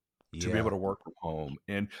staff to be able Yeah. to work from home.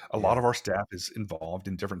 And a lot Yeah. of our staff is involved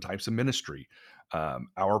in different types of ministry.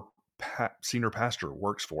 Our senior pastor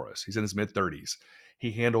works for us. He's in his mid 30s.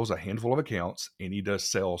 He handles a handful of accounts and he does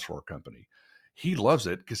sales for our company. He loves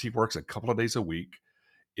it because he works a couple of days a week.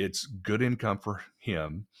 It's good income for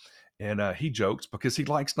him. And he jokes because he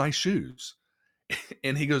likes nice shoes.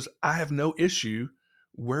 And he goes, I have no issue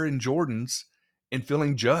wearing Jordans and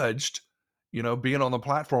feeling judged, being on the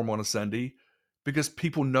platform on a Sunday because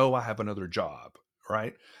people know I have another job,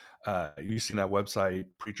 right? You seen that website,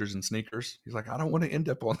 Preachers and Sneakers? He's like, I don't want to end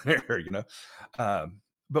up on there.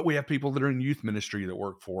 But we have people that are in youth ministry that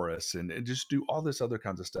work for us and just do all this other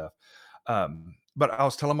kinds of stuff. But I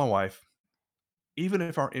was telling my wife, even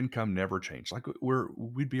if our income never changed, like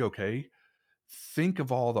we'd be okay. Think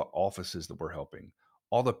of all the offices that we're helping,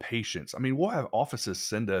 all the patients. I mean, we'll have offices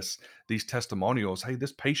send us these testimonials. Hey,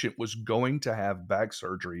 this patient was going to have back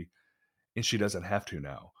surgery and she doesn't have to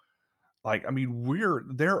now. Like, I mean,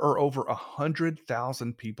 there are over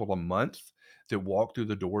 100,000 people a month that walk through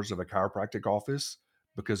the doors of a chiropractic office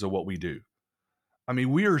because of what we do. I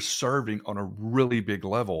mean, we are serving on a really big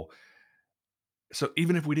level. So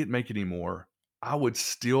even if we didn't make any more, I would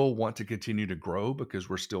still want to continue to grow because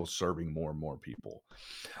we're still serving more and more people.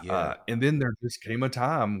 Yeah. And then there just came a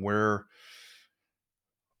time where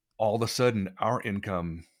all of a sudden our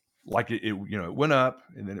income, like it went up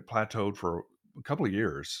and then it plateaued for a couple of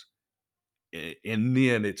years, and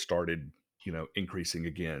then it started, increasing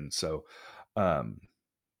again. So, um,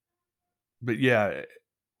 but yeah,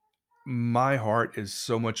 my heart is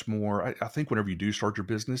so much more. I think whenever you do start your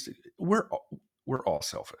business, we're all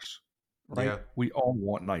selfish, right? Yeah. We all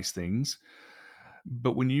want nice things,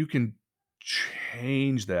 but when you can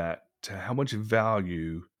change that to how much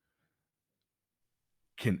value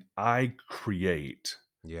can I create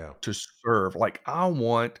Yeah. to serve? Like, I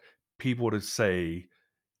want people to say,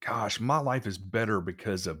 "Gosh, my life is better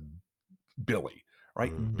because of Billy,"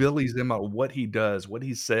 right? Mhm. Billy's in my what he does, what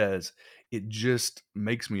he says, it just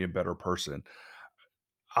makes me a better person.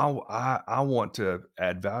 I want to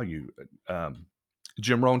add value. Um,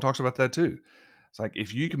 Jim Rohn talks about that too. It's like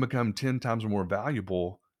if you can become 10 times more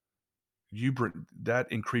valuable, that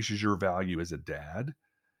increases your value as a dad,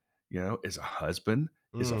 as a husband,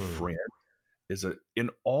 as a Mm. friend, in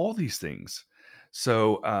all these things.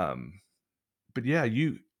 So, but yeah,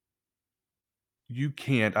 you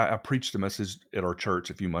can't. I preached a message at our church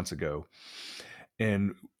a few months ago,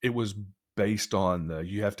 and it was based on the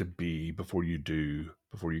you have to be before you do,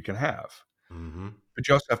 before you can have. Mhm. But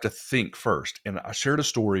you also have to think first. And I shared a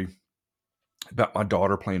story about my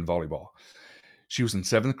daughter playing volleyball. She was in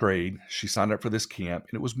seventh grade. She signed up for this camp,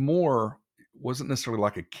 and wasn't necessarily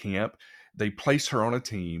like a camp. They placed her on a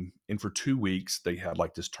team, and for 2 weeks, they had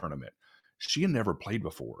like this tournament. She had never played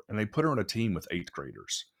before, and they put her on a team with eighth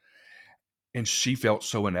graders. And she felt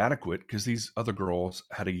so inadequate because these other girls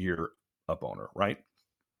had a year up on her, right?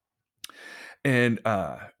 And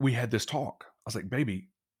we had this talk. I was like, baby,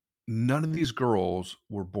 none of these girls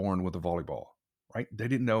were born with a volleyball. right? They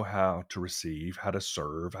didn't know how to receive, how to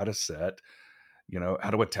serve, how to set, how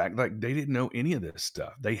to attack. Like they didn't know any of this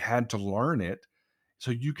stuff. They had to learn it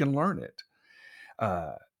so you can learn it.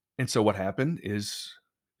 Uh, and so what happened is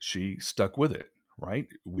she stuck with it, right?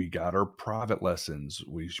 We got her private lessons.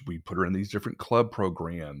 We put her in these different club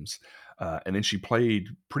programs, and then she played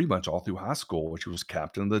pretty much all through high school. She was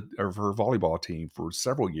captain of her volleyball team for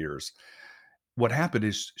several years. What happened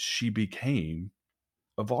is she became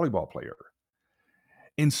a volleyball player.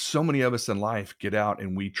 And so many of us in life get out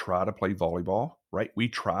and we try to play volleyball, right? We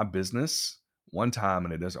try business one time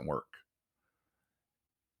and it doesn't work.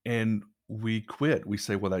 And we quit. We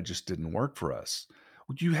say, well, that just didn't work for us.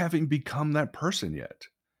 Well, you haven't become that person yet.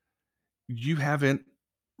 You haven't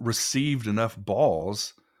received enough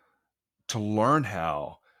balls to learn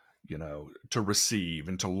how, to receive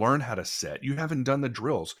and to learn how to set. You haven't done the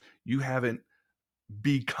drills. You haven't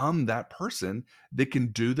become that person that can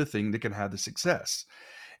do the thing that can have the success.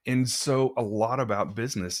 And so a lot about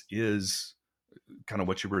business is kind of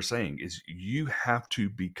what you were saying is you have to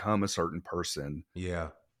become a certain person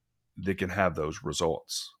Yeah. that can have those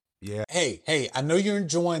results. Yeah. Hey, I know you're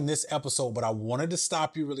enjoying this episode, but I wanted to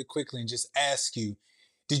stop you really quickly and just ask you,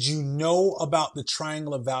 did you know about the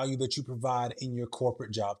triangle of value that you provide in your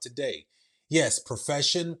corporate job today? Yes,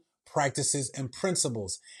 profession, practices, and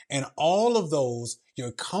principles. And all of those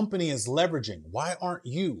your company is leveraging. Why aren't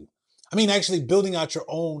you? I mean, actually building out your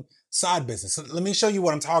own side business. So let me show you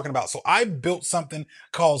what I'm talking about. So I built something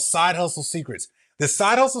called Side Hustle Secrets. The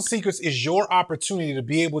Side Hustle Secrets is your opportunity to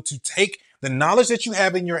be able to take the knowledge that you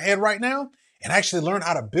have in your head right now and actually learn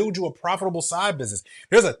how to build you a profitable side business.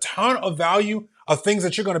 There's a ton of value of things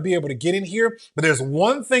that you're going to be able to get in here, but there's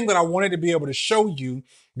one thing that I wanted to be able to show you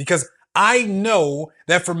because I know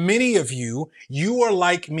that for many of you, you are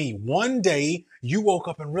like me. One day you woke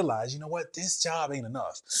up and realized, you know what, this job ain't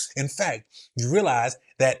enough. In fact, you realize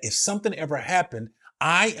that if something ever happened,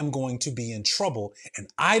 I am going to be in trouble. And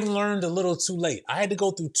I learned a little too late. I had to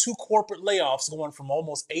go through 2 corporate layoffs going from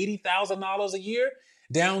almost $80,000 a year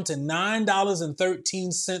down to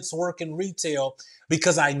 $9.13 working retail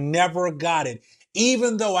because I never got it.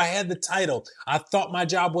 Even though I had the title, I thought my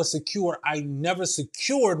job was secure. I never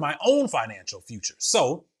secured my own financial future.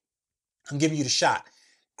 So I'm giving you the shot.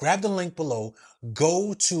 Grab the link below,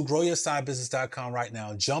 go to growyoursidebusiness.com right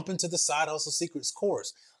now, jump into the Side Hustle Secrets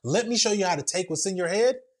course. Let me show you how to take what's in your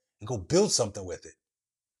head and go build something with it.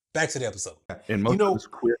 Back to the episode. And most of us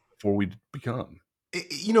quit before we become.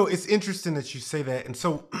 It's interesting that you say that. And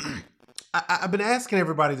so I've been asking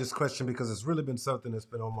everybody this question because it's really been something that's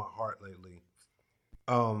been on my heart lately.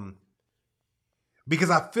 Because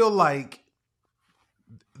I feel like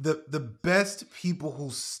the best people who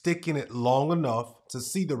stick in it long enough to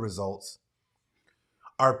see the results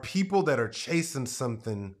are people that are chasing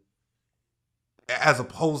something as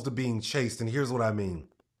opposed to being chased. And here's what I mean.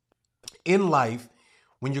 In life,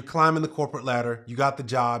 when you're climbing the corporate ladder, you got the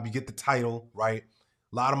job, you get the title, right?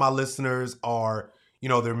 A lot of my listeners are,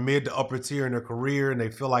 they're mid to upper tier in their career and they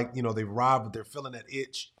feel like, they've arrived, but they're feeling that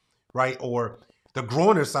itch, right? Or they're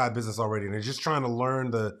growing their side business already and they're just trying to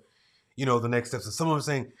learn the next steps. And some of them are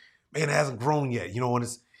saying, man, it hasn't grown yet, and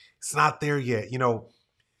it's not there yet.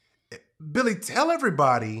 Billy, tell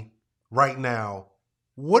everybody right now,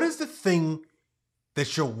 what is the thing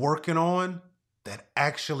that you're working on that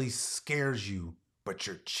actually scares you, but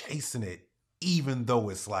you're chasing it, even though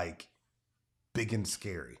it's like big and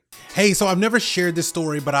scary? Hey, so I've never shared this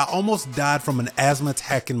story, but I almost died from an asthma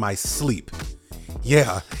attack in my sleep.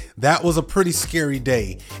 Yeah, that was a pretty scary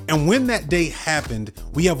day. And when that day happened,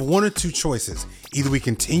 we have one or two choices. Either we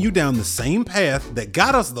continue down the same path that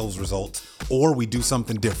got us those results, or we do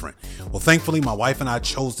something different. Well, thankfully, my wife and I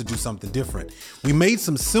chose to do something different. We made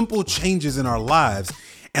some simple changes in our lives,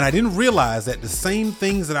 and I didn't realize that the same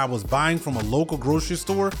things that I was buying from a local grocery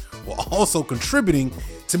store were also contributing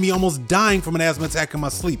to me almost dying from an asthma attack in my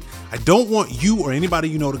sleep. I don't want you or anybody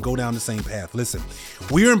you know to go down the same path. Listen,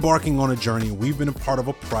 we're embarking on a journey. We've been a part of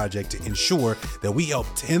a project to ensure that we help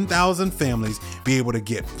 10,000 families be able to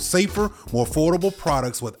get safer, more affordable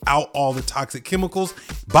products without all the toxic chemicals,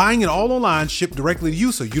 buying it all online, shipped directly to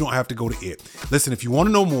you so you don't have to go to it. Listen, if you want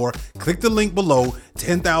to know more, click the link below,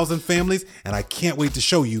 10,000 families, and I can't wait to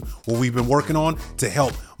show you what we've been working on to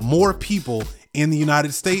help more people in the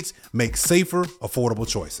United States make safer, affordable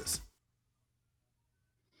choices.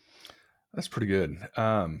 That's pretty good.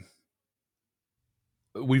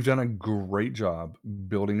 We've done a great job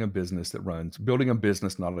building a business,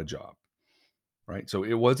 not a job, right? So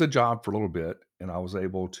it was a job for a little bit, and I was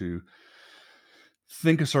able to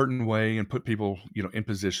think a certain way and put people, in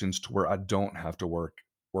positions to where I don't have to work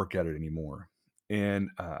at it anymore.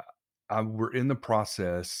 And we're in the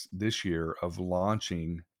process this year of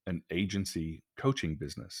launching an agency coaching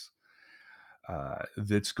business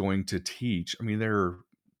that's going to teach. I mean, there are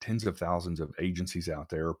tens of thousands of agencies out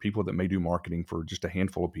there, people that may do marketing for just a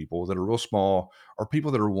handful of people that are real small, or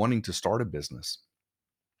people that are wanting to start a business.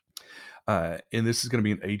 And this is going to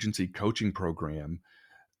be an agency coaching program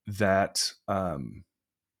that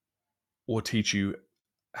will teach you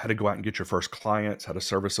how to go out and get your first clients, how to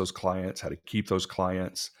service those clients, how to keep those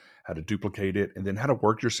clients, how to duplicate it, and then how to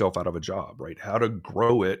work yourself out of a job, right? How to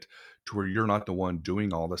grow it to where you're not the one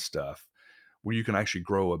doing all this stuff, where you can actually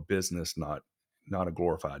grow a business, not a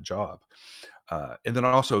glorified job. And then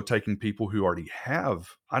also taking people who already have.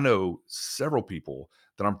 I know several people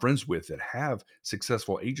that I'm friends with that have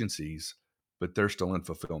successful agencies, but they're still in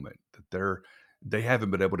fulfillment. That they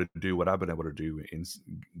haven't been able to do what I've been able to do and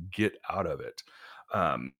get out of it.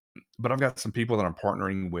 Um, but I've got some people that I'm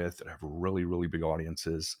partnering with that have really, really big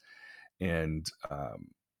audiences, and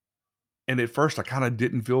and at first I kind of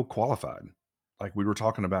didn't feel qualified. Like we were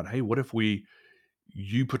talking about, hey, what if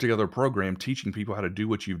you put together a program teaching people how to do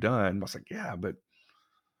what you've done? I was like, yeah, but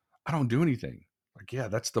I don't do anything. Like, yeah,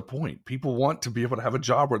 that's the point. People want to be able to have a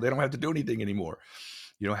job where they don't have to do anything anymore.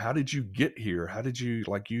 How did you get here? How did you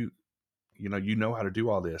like you know how to do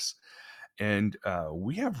all this? And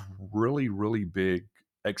we have really, really big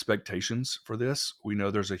expectations for this. We know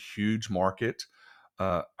there's a huge market.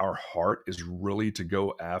 Our heart is really to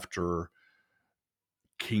go after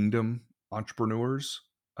kingdom entrepreneurs,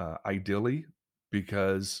 ideally,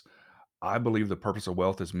 because I believe the purpose of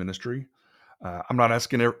wealth is ministry. I'm not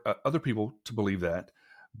asking other people to believe that,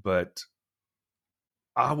 but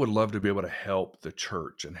I would love to be able to help the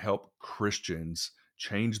church and help Christians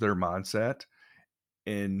change their mindset.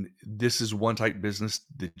 And this is one type business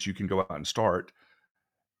that you can go out and start,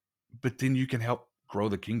 but then you can help grow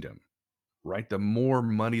the kingdom, right? The more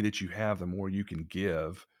money that you have, the more you can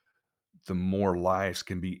give, the more lives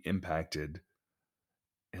can be impacted.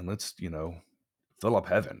 And let's, fill up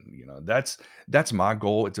heaven. That's my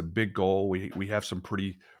goal. It's a big goal. We have some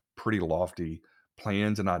pretty lofty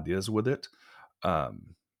plans and ideas with it.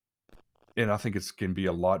 Um, and I think it's can be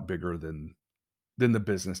a lot bigger than the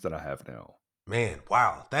business that I have now. Man,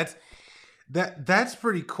 wow. That's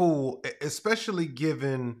pretty cool, especially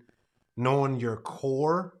given knowing your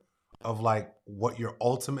core of like what you're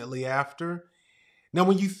ultimately after. Now,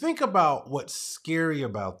 when you think about what's scary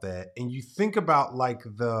about that, and you think about like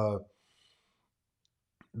the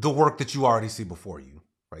work that you already see before you,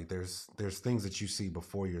 right? There's things that you see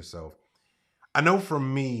before yourself. I know for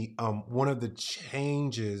me, one of the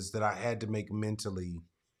changes that I had to make mentally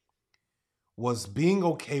was being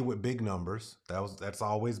okay with big numbers. That's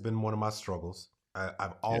always been one of my struggles. I've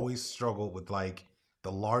Yeah. always struggled with like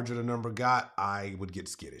the larger the number got, I would get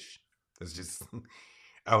skittish. It's just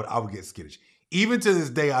I would get skittish. Even to this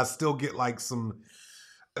day, I still get like some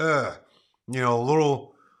uh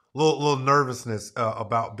little nervousness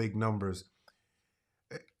about big numbers.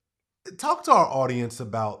 Talk to our audience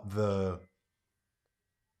about the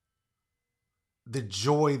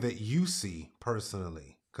joy that you see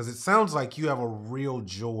personally, because it sounds like you have a real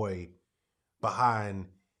joy behind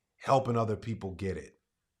helping other people get it,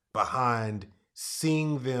 behind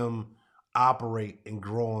seeing them operate and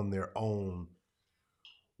grow on their own.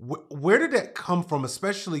 Where did that come from,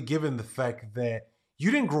 especially given the fact that you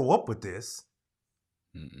didn't grow up with this?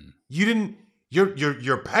 Mm-mm. You didn't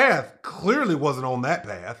your path clearly wasn't on that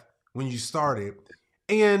path when you started.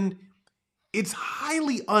 And it's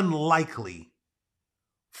highly unlikely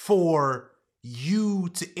for you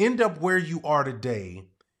to end up where you are today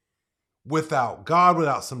without God,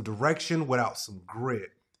 without some direction, without some grit.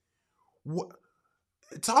 What,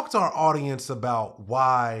 talk to our audience about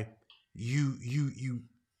why you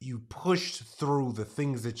pushed through the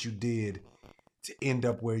things that you did to end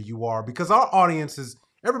up where you are, because our audience is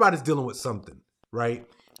everybody's dealing with something, right?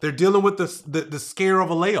 They're dealing with the scare of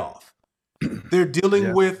a layoff. They're dealing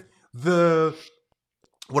Yeah. with the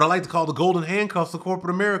what I like to call the golden handcuffs of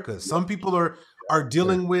corporate America. Some people are Sure.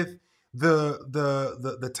 dealing with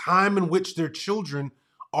the time in which their children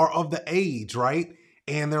are of the age, right?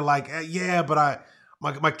 And they're like, yeah, but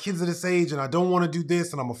my kids are this age and I don't want to do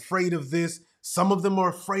this and I'm afraid of this. Some of them are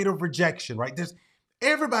afraid of rejection, right? There's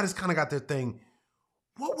everybody's kind of got their thing.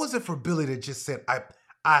 What was it for Billy that just said,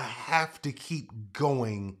 I have to keep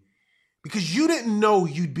going because you didn't know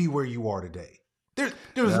you'd be where you are today? There's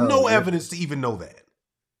No, no evidence to even know that.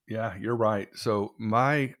 yeah, you're right. So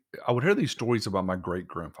I would hear these stories about my great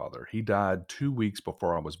grandfather. He died 2 weeks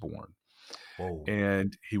before I was born, Whoa.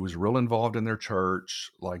 and he was real involved in their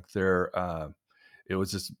church. Like it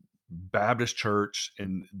was this Baptist church,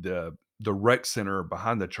 and the rec center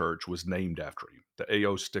behind the church was named after him, the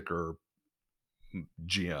A.O. Sticker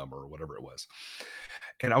gym or whatever it was.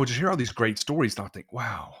 And I would just hear all these great stories, and I think,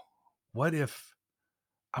 wow, what if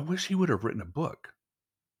I wish he would have written a book,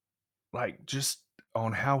 like just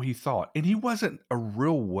on how he thought. And he wasn't a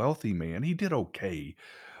real wealthy man. He did okay,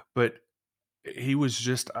 but he was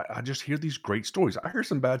just I just hear these great stories. I hear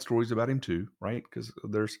some bad stories about him too, right? Because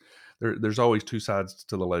there's always two sides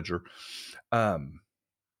to the ledger. Um,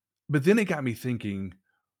 but then it got me thinking,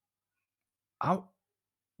 I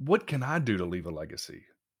what can I do to leave a legacy?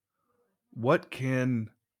 What can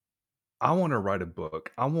I want to write a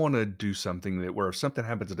book. I want to do something that where if something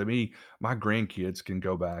happens to me, my grandkids can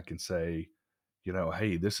go back and say,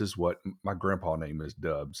 hey, this is what my grandpa name is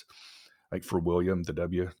Dubs, like for William, the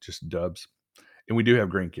W, just Dubs. And we do have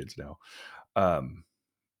grandkids now. Um,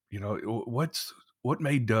 what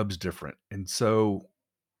made Dubs different? And so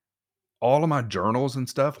all of my journals and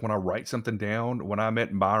stuff, when I write something down, when I'm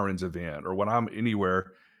at Byron's event or when I'm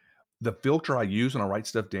anywhere, the filter I use when I write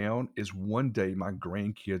stuff down is one day my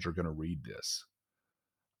grandkids are going to read this.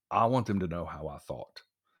 I want them to know how I thought.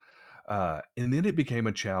 And then it became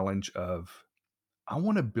a challenge of I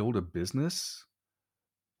want to build a business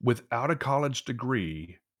without a college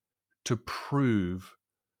degree to prove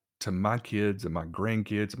to my kids and my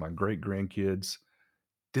grandkids and my great grandkids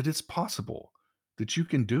that it's possible, that you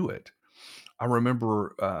can do it. I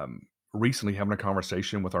remember recently having a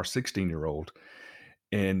conversation with our 16-year-old,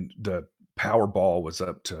 and the Powerball was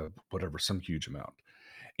up to whatever, some huge amount.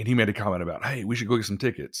 And he made a comment about, hey, we should go get some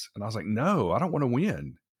tickets. And I was like, no, I don't want to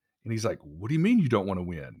win. And he's like, what do you mean you don't want to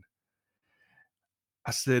win?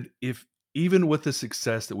 I said, if even with the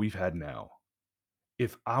success that we've had now,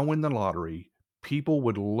 if I win the lottery, people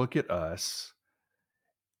would look at us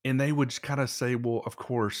and they would just kind of say, well, of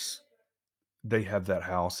course they have that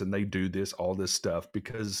house and they do this, all this stuff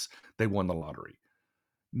because they won the lottery.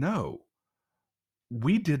 No,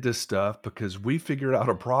 we did this stuff because we figured out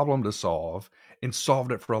a problem to solve and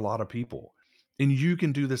solved it for a lot of people. And you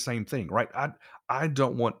can do the same thing, right? I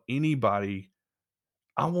don't want anybody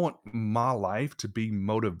I want my life to be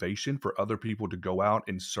motivation for other people to go out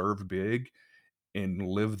and serve big and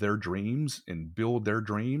live their dreams and build their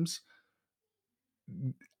dreams.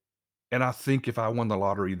 And I think if I won the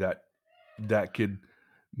lottery, that could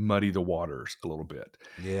muddy the waters a little bit.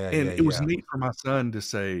 Yeah, And yeah, it was yeah. neat for my son to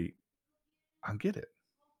say, "I get it.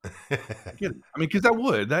 I get it." I mean, because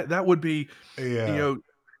that would be, you Yeah, know,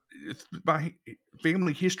 it's my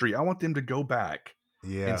family history. I want them to go back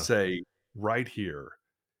and yeah, say, right here,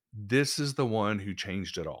 this is the one who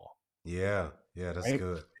changed it all. yeah, yeah, that's Right?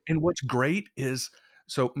 good. And what's great is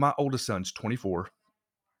so my oldest son's 24.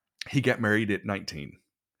 He got married at 19.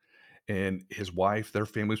 And his wife, their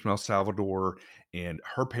family's from El Salvador, and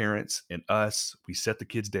her parents and us, we set the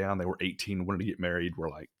kids down. They were 18, wanted to get married. We're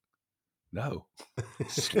like, no,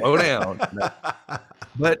 slow down. No.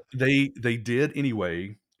 But they did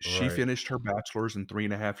anyway. She Right. finished her bachelor's in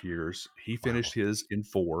 3.5 years. He finished Wow. his in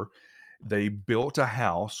 4. They built a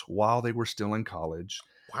house while they were still in college.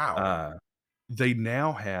 Wow. Uh, they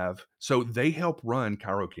now have so they help run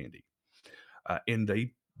Cairo Candy, and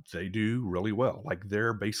they do really well. Like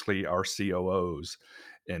they're basically our COOs,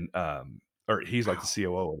 and or he's like the Wow.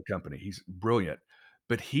 COO of the company. He's brilliant,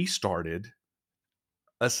 but he started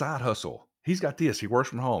a side hustle. He's got this. He works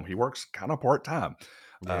from home. He works kind of part time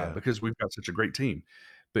Yeah. because we've got such a great team.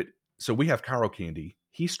 But so we have Cairo Candy.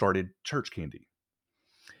 He started Church Candy.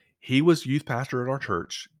 He was youth pastor at our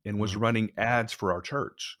church and was Mhm. running ads for our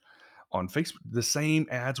church on Facebook. The same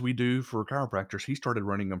ads we do for chiropractors, he started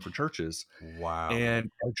running them for churches, Wow.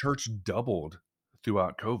 and our church doubled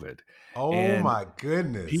throughout COVID. Oh And my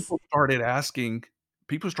goodness.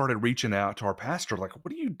 people started reaching out to our pastor, like,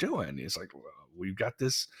 "What are you doing?" He's like, "Well, we've got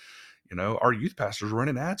this, our youth pastor's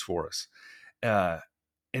running ads for us." Uh,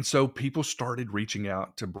 and so people started reaching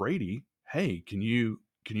out to Brady, "Hey, can you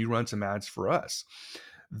run some ads for us?"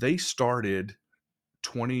 They started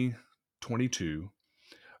 2022.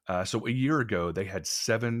 So a year ago, they had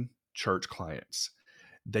 7 church clients.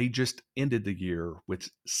 They just ended the year with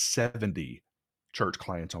 70 church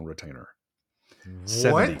clients on retainer.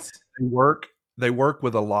 70. What? They work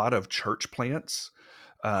with a lot of church plants.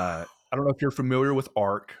 Wow. I don't know if you're familiar with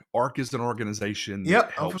ARC. ARC is an organization that Yep,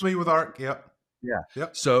 I'm helps. familiar with ARC. Yep. Yeah.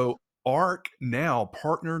 Yep. So ARC now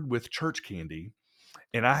partnered with Church Candy,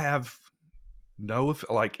 and I have no if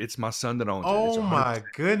like it's my son that owns it. It's Oh 100%. my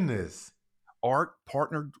goodness. ARC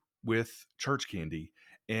partnered with Church Candy,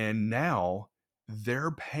 and now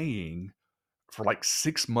they're paying for like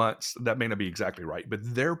 6 months. That may not be exactly right, but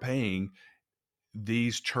they're paying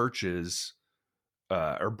these churches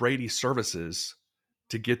or Brady services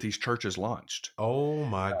to get these churches launched. Oh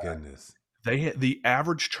my goodness. They had the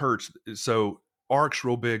average church. So ARC's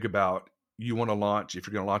real big about, you want to launch, if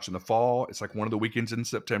you're going to launch in the fall, it's like one of the weekends in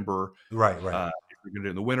September. Right, right. If you're going to do it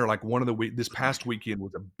in the winter, like one of the this past weekend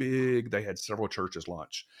was a big. They had several churches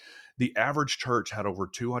launch. The average church had over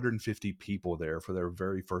 250 people there for their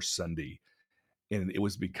very first Sunday, and it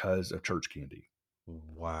was because of church candy. Like,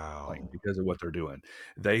 Wow. because of what they're doing.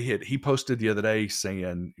 He posted the other day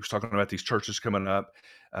saying, he was talking about these churches coming up,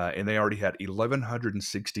 and they already had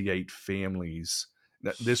 1,168 families.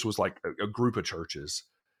 This was like a group of churches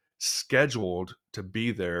scheduled to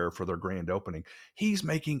be there for their grand opening. He's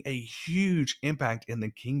making a huge impact in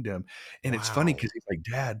the kingdom. And it's funny Wow. because he's like,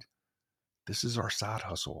 Dad, this is our side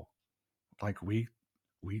hustle. Like, we're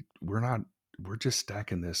just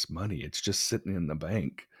stacking this money. It's just sitting in the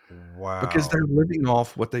bank. Because they're Wow. living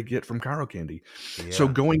off what they get from Cairo Candy. So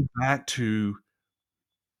Yeah. going back to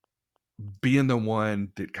being the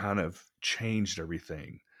one that kind of changed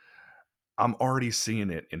everything, I'm already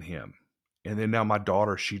seeing it in him. And then now my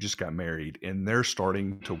daughter, she just got married, and they're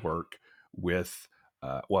starting to work with,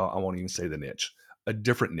 well, I won't even say the niche, a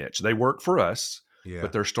different niche. They work for us, but Yeah.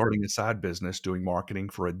 they're starting a side business doing marketing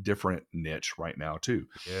for a different niche right now too.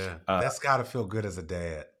 Yeah. Uh, That's gotta feel good as a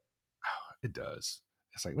dad. it does.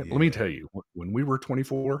 It's like, let me Yeah. tell you, when we were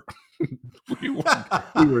 24, we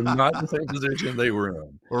were not in the same position they were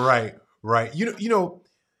in. Right, right.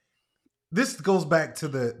 This goes back to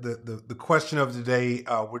the question of the day.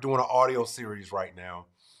 We're doing an audio series right now.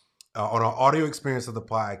 On our audio experience of the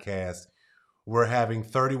podcast, we're having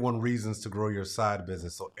 31 reasons to grow your side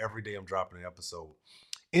business. So every day I'm dropping an episode.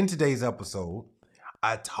 In today's episode,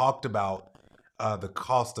 I talked about the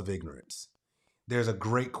cost of ignorance. There's a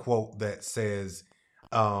great quote that says,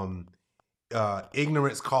 um,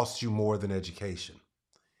 ignorance costs you more than education.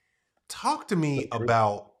 Talk to So me true.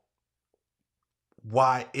 about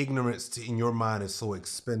why ignorance in your mind is so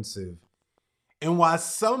expensive, and why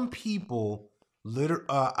some people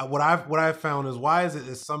what I've found is, why is it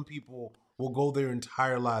that some people will go their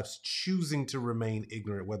entire lives choosing to remain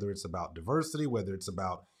ignorant, whether it's about diversity, whether it's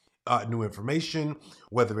about new information,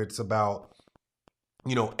 whether it's about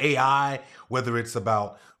AI, whether it's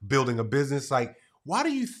about building a business. Like, why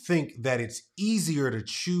do you think that it's easier to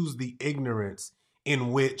choose the ignorance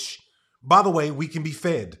in which, by the way, we can be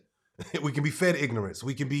fed? We can be fed ignorance.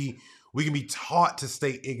 We can be taught to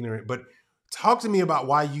stay ignorant. But talk to me about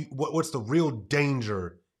what's the real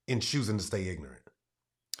danger in choosing to stay ignorant.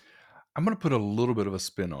 I'm going to put a little bit of a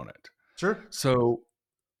spin on it. Sure. So,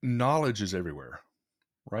 knowledge is everywhere,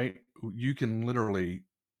 right? You can literally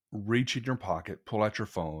reach in your pocket, pull out your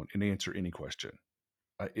phone, and answer any question.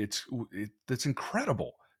 That's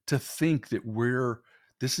incredible to think that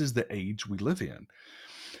this is the age we live in.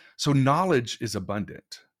 So, knowledge is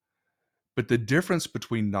abundant, but the difference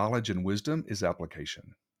between knowledge and wisdom is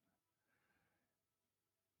application.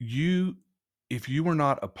 You, if you are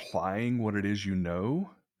not applying what it is you know,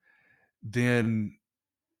 then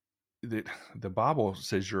the Bible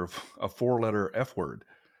says you're a four-letter F word.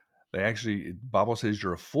 Bible says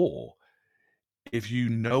you're a fool if you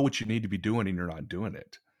know what you need to be doing and you're not doing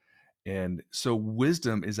it. And so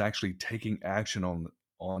wisdom is actually taking action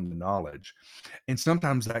on the knowledge. And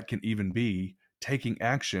sometimes that can even be taking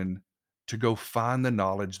action to go find the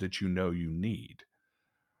knowledge that you know you need,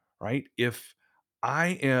 right? If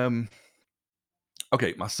I am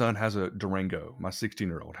Okay, my son has a Durango. My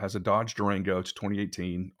 16-year-old has a Dodge Durango. It's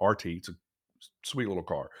 2018 RT. It's a sweet little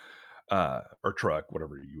car, or truck,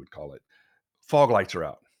 whatever you would call it. Fog lights are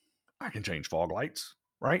out. I can change fog lights,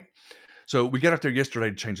 right? So we got out there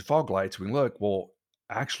yesterday to change the fog lights. We look, well,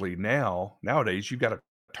 actually nowadays you got to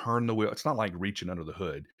turn the wheel. It's not like reaching under the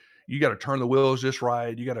hood. You got to turn the wheels just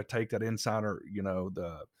right. You got to take that insider,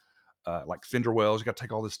 the like fender wells. You got to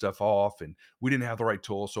take all this stuff off, and we didn't have the right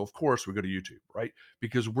tools. So of course we go to YouTube, right?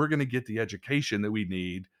 Because we're going to get the education that we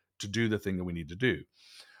need to do the thing that we need to do.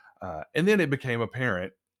 And then it became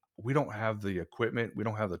apparent we don't have the equipment, we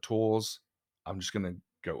don't have the tools. I'm just going to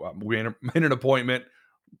go up. We made an appointment.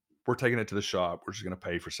 We're taking it to the shop. We're just going to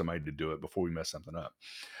pay for somebody to do it before we mess something up.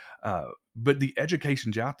 But the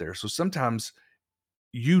education's out there. So sometimes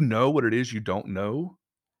you know what it is you don't know,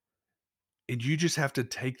 and you just have to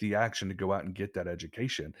take the action to go out and get that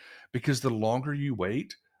education, because the longer you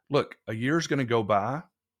wait, look, a year is going to go by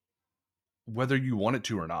whether you want it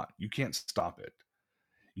to or not. You can't stop it.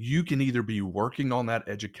 You can either be working on that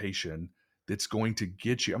education that's going to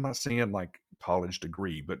get you, I'm not saying like college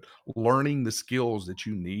degree, but learning the skills that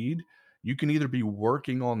you need. You can either be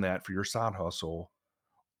working on that for your side hustle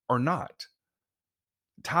or not.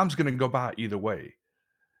 Time's going to go by either way.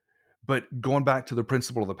 But going back to the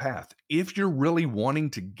principle of the path, if you're really wanting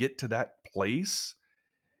to get to that place,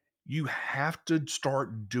 you have to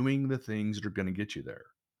start doing the things that are gonna get you there.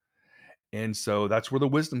 And so that's where the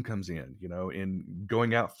wisdom comes in, in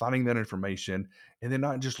going out, finding that information, and then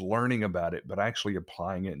not just learning about it, but actually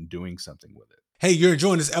applying it and doing something with it. Hey, you're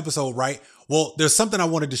enjoying this episode, right? Well, there's something I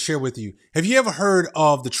wanted to share with you. Have you ever heard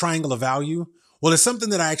of the triangle of value? Well, it's something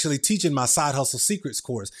that I actually teach in my Side Hustle Secrets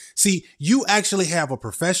course. See, you actually have a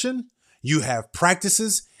profession, you have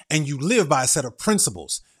practices, and you live by a set of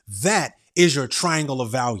principles. That is your triangle of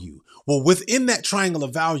value. Well, within that triangle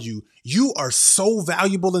of value, you are so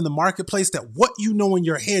valuable in the marketplace that what you know in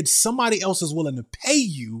your head, somebody else is willing to pay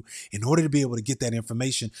you in order to be able to get that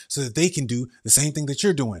information so that they can do the same thing that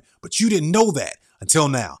you're doing. But you didn't know that until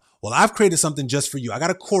now. Well, I've created something just for you. I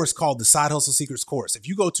got a course called the Side Hustle Secrets course. If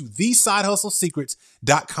you go to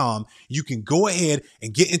thesidehustlesecrets.com, you can go ahead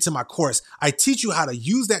and get into my course. I teach you how to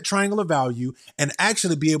use that triangle of value and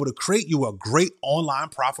actually be able to create you a great online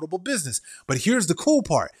profitable business. But here's the cool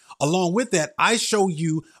part. Along with that, I show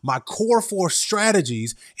you my core 4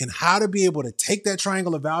 strategies and how to be able to take that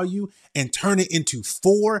triangle of value and turn it into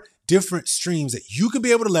 4 different streams that you can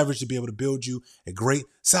be able to leverage to be able to build you a great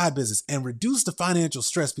side business and reduce the financial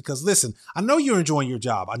stress. Because listen, I know you're enjoying your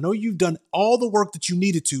job. I know you've done all the work that you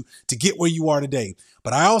needed to get where you are today.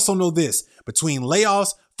 But I also know this, between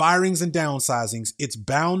layoffs, firings, and downsizings, it's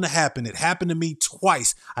bound to happen. It happened to me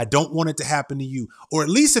twice. I don't want it to happen to you. Or at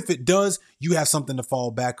least if it does, you have something to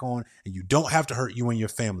fall back on and you don't have to hurt you and your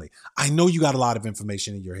family. I know you got a lot of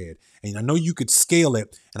information in your head and I know you could scale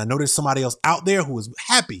it. And I know there's somebody else out there who is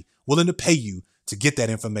happy, willing to pay you to get that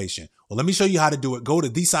information. Well, let me show you how to do it. Go to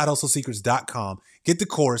thesidehustlesecrets.com, get the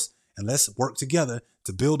course, and let's work together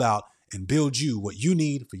to build out and build you what you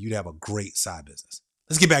need for you to have a great side business.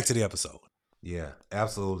 Let's get back to the episode. Yeah,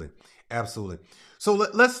 absolutely. Absolutely. So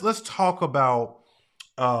let's talk about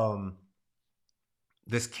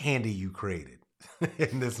this candy you created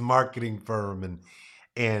in this marketing firm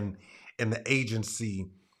and the agency.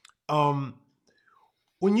 When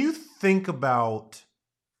you think about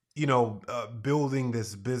building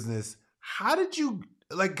this business, how did you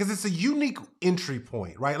because it's a unique entry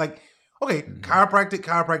point, right? Like, okay,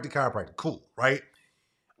 chiropractic, cool, right?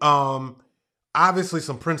 Obviously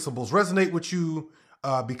some principles resonate with you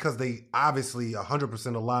because they obviously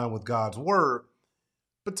 100% align with God's word.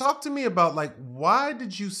 But talk to me about why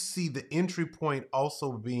did you see the entry point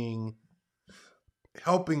also being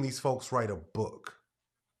helping these folks write a book?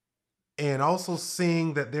 And also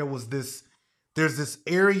seeing that there's this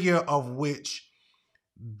area of which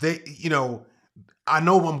they, I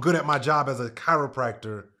know I'm good at my job as a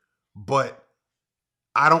chiropractor, but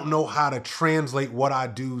I don't know how to translate what I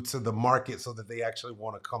do to the market so that they actually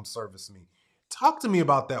want to come service me. Talk to me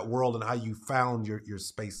about that world and how you found your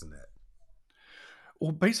space in that.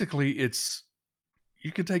 Well, basically,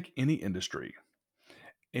 you can take any industry,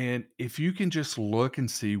 and if you can just look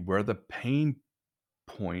and see where the pain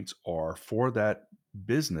points are for that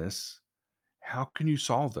business, how can you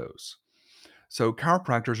solve those? So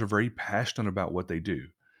chiropractors are very passionate about what they do.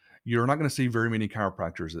 You're not going to see very many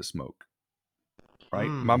chiropractors that smoke, right?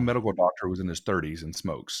 My Mm. medical doctor was in his 30s and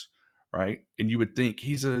smokes, right? And you would think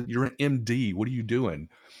you're an MD. What are you doing?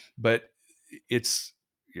 But it's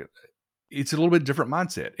you know, it's a little bit different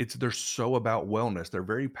mindset. They're so about wellness. They're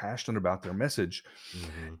very passionate about their message.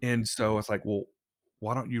 Hmm. And so it's like, well,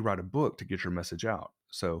 why don't you write a book to get your message out?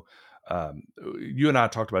 So you and I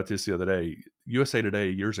talked about this the other day. USA Today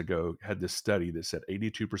years ago had this study that said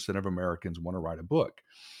 82% of Americans want to write a book.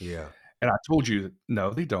 Yeah. And I told you,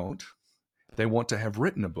 no, they don't. They want to have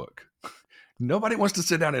written a book. Nobody wants to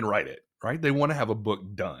sit down and write it, right? They want to have a book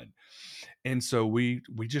done. And so we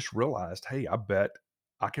just realized, hey, I bet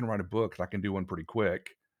I can write a book and I can do one pretty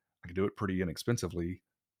quick. I can do it pretty inexpensively.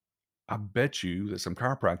 I bet you that some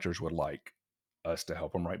chiropractors would like us to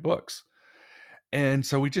help them write books. And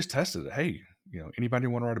so we just tested it. Hey, anybody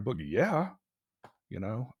want to write a book? Yeah,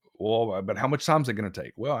 well, but how much time is it going to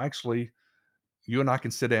take? Well, actually, you and I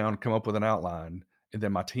can sit down, come up with an outline, and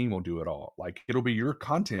then my team will do it all. Like it'll be your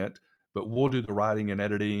content, but we'll do the writing and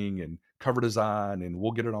editing and cover design and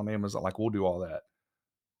we'll get it on Amazon. Like we'll do all that.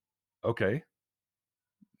 Okay,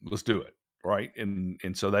 let's do it. Right.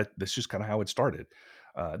 And so that's just kind of how it started.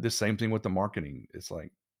 The same thing with the marketing. It's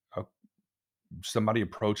like uh, somebody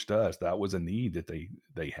approached us. That was a need that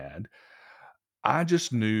they had. I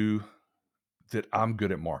just knew that I'm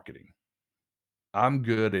good at marketing. I'm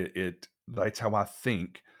good at it. That's how I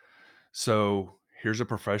think. So here's a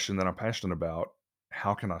profession that I'm passionate about.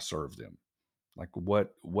 How can I serve them? Like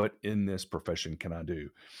what in this profession can I do?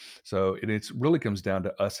 So it's really comes down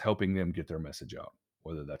to us helping them get their message out.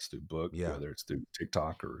 whether that's through book, Yeah. whether it's through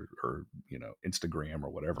TikTok or Instagram or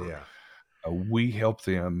whatever. Yeah. We help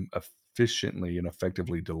them efficiently and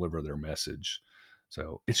effectively deliver their message.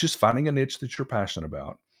 So it's just finding a niche that you're passionate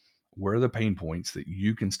about. Where are the pain points that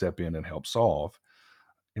you can step in and help solve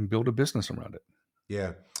and build a business around it?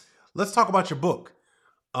 Yeah. Let's talk about your book.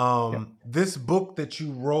 Yeah. This book that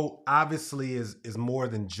you wrote obviously is more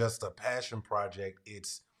than just a passion project.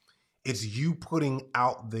 It's you putting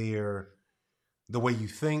out there the way you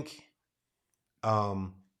think,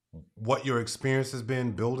 um, what your experience has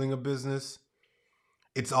been building a business.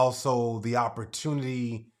 It's also the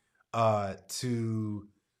opportunity to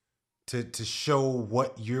show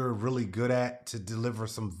what you're really good at, to deliver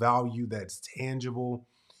some value that's tangible.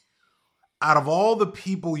 Out of all the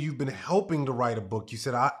people you've been helping to write a book, you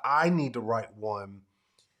said I need to write one.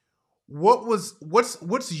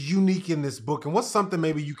 What's unique in this book, and what's something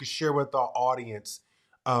maybe you could share with our audience,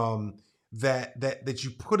 um, that you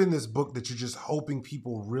put in this book that you're just hoping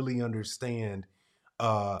people really understand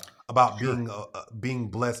about Sure. being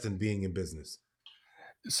blessed and being in business?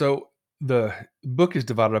 So the book is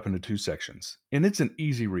divided up into two sections, and it's an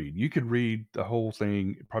easy read. You could read the whole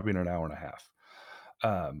thing probably in an hour and a half.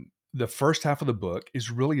 The first half of the book is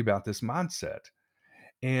really about this mindset.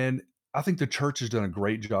 And I think the church has done a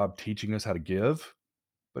great job teaching us how to give,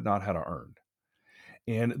 but not how to earn.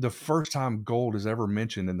 And the first time gold is ever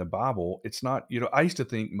mentioned in the Bible, it's not, I used to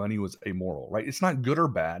think money was amoral, right? It's not good or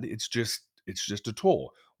bad. It's just a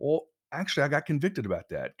tool. Well, actually I got convicted about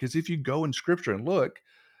that because if you go in scripture and look,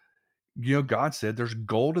 God said there's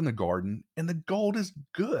gold in the garden and the gold is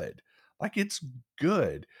good. Like it's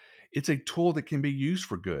good. It's a tool that can be used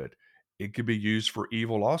for good. It could be used for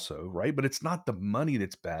evil also, right? But it's not the money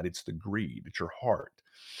that's bad, it's the greed, it's your heart.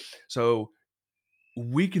 So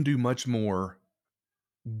we can do much more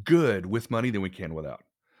good with money than we can without.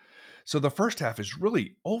 So the first half is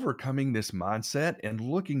really overcoming this mindset and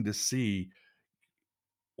looking to see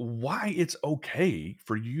why it's okay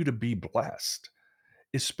for you to be blessed,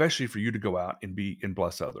 especially for you to go out and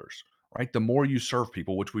bless others, right? The more you serve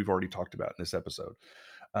people, which we've already talked about in this episode.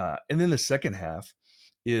 And then the second half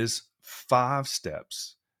is 5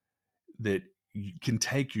 steps that can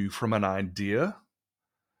take you from an idea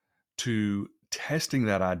to testing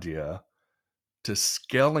that idea to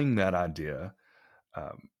scaling that idea,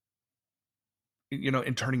 um,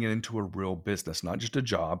 and turning it into a real business, not just a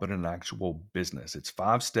job, but an actual business. It's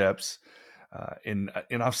 5 steps. And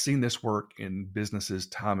I've seen this work in businesses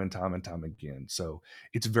time and time and time again. So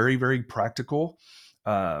it's very, very practical.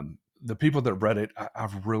 The people that read it,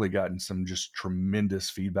 I've really gotten some just tremendous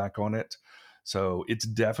feedback on it. So it's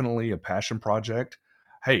definitely a passion project.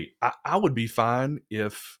 Hey, I would be fine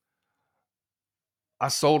if I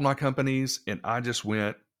sold my companies and I just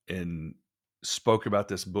went and spoke about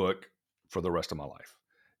this book for the rest of my life,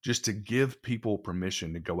 just to give people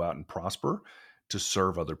permission to go out and prosper, to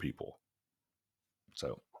serve other people.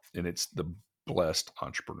 So, and it's the blessed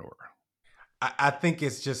entrepreneur. I think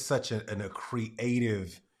it's just such a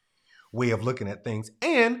creative way of looking at things.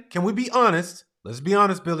 And can we be honest? Let's be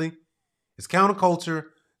honest, Billy. It's counterculture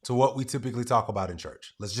to what we typically talk about in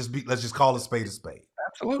church. Let's just call a spade a spade.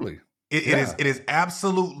 Absolutely. It is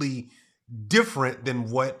absolutely different than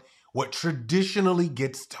what traditionally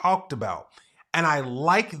gets talked about. And I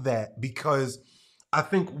like that because I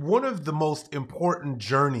think one of the most important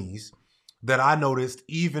journeys that I noticed,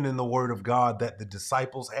 even in the Word of God, that the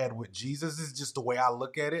disciples had with Jesus, is just the way I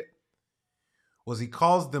look at it, was he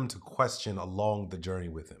caused them to question along the journey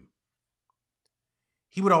with him.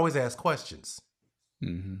 He would always ask questions.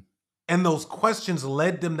 Mm-hmm. And those questions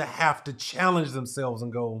led them to have to challenge themselves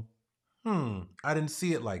and go, I didn't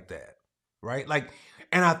see it like that. Right?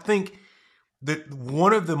 And I think that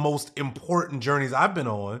one of the most important journeys I've been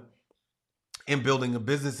on in building a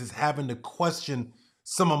business is having to question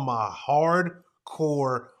some of my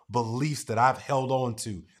hardcore beliefs that I've held on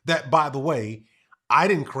to. That, by the way, I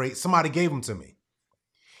didn't create. Somebody gave them to me.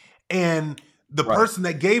 And the person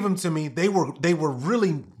that gave them to me, they were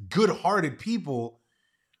really good-hearted people,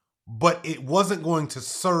 but it wasn't going to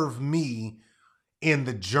serve me in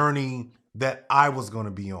the journey that I was going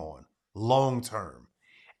to be on long term.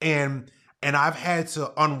 And I've had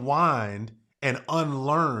to unwind and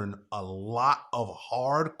unlearn a lot of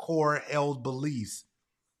hardcore held beliefs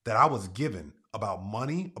that I was given about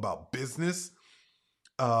money, about business,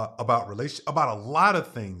 about relation, about a lot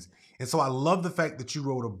of things. And so I love the fact that you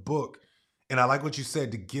wrote a book, and I like what you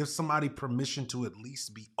said, to give somebody permission to at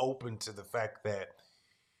least be open to the fact that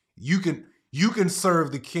you can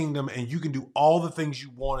serve the kingdom and you can do all the things you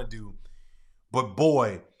want to do. But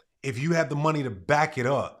boy, if you have the money to back it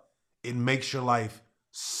up, it makes your life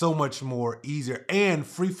so much more easier and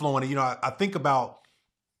free flowing. You know, I think about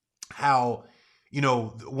how, you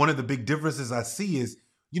know, one of the big differences I see is,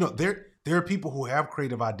 you know, there are people who have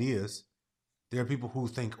creative ideas. There are people who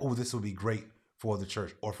think, oh, this would be great for the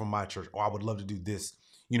church or for my church, or I would love to do this,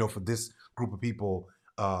 you know, for this group of people.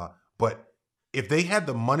 But if they had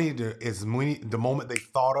the money the moment they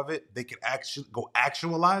thought of it, they could actually go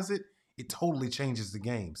actualize it. It totally changes the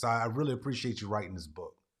game. So I really appreciate you writing this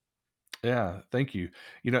book. Yeah, thank you.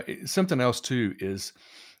 You know, something else too is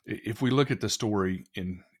if we look at the story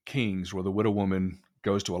in Kings where the widow woman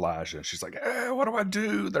goes to Elijah and she's like, what do I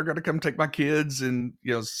do? They're going to come take my kids and,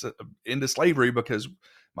 you know, into slavery because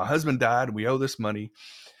my husband died. We owe this money.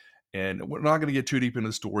 And we're not going to get too deep into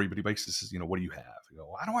the story, but he basically says, you know, what do you have? You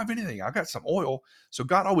know, I don't have anything. I got some oil. So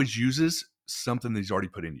God always uses something that he's already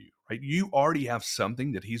put in you, right? You already have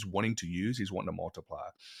something that he's wanting to use. He's wanting to multiply.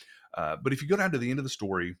 But if you go down to the end of the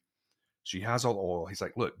story, she has all the oil. He's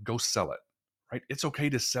like, look, go sell it, right? It's okay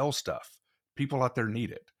to sell stuff. People out there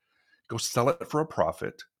need it. Go sell it for a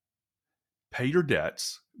profit, pay your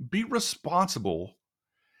debts, be responsible,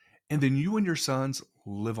 and then you and your sons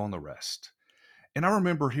live on the rest. And I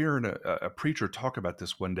remember hearing a preacher talk about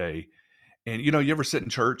this one day. And, you know, you ever sit in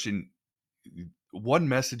church and one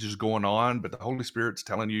message is going on, but the Holy Spirit's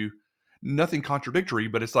telling you nothing contradictory,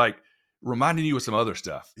 but it's like reminding you of some other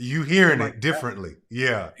stuff. You hearing it differently.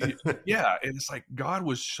 Yeah. Yeah. And it's like God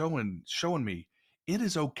was showing me it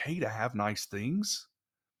is okay to have nice things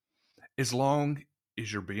as long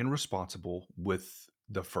as you're being responsible with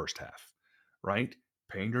the first half, right?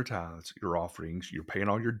 Paying your tithes, your offerings, you're paying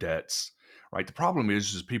all your debts, right? The problem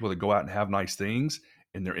is people that go out and have nice things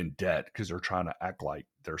and they're in debt because they're trying to act like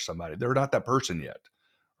they're somebody. They're not that person yet,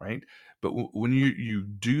 right? But when you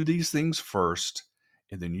do these things first,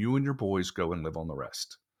 and then you and your boys go and live on the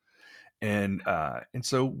rest. And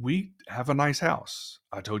so we have a nice house.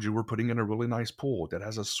 I told you we're putting in a really nice pool that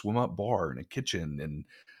has a swim up bar and a kitchen, and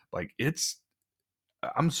like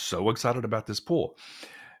I'm so excited about this pool.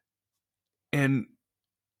 And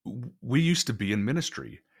we used to be in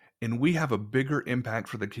ministry, and we have a bigger impact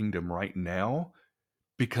for the kingdom right now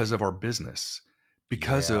because of our business,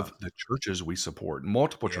 because Yeah. of the churches we support,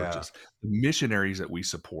 multiple Yeah. churches, the missionaries that we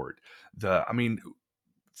support,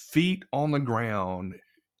 feet on the ground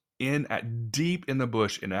deep in the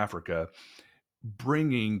bush in Africa,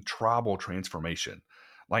 bringing tribal transformation,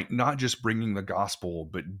 like not just bringing the gospel,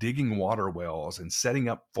 but digging water wells and setting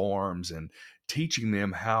up farms and teaching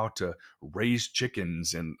them how to raise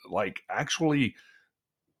chickens and like actually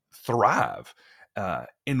thrive.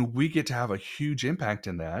 And we get to have a huge impact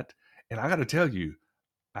in that. And I got to tell you,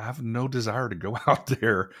 I have no desire to go out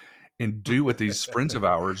there and do what these friends of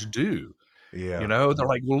ours do. Yeah. You know, they're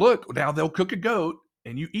like, well, look, now they'll cook a goat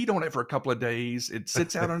and you eat on it for a couple of days. It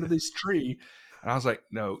sits out under this tree. And I was like,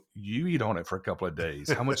 no, you eat on it for a couple of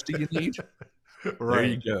days. How much do you need? Right. There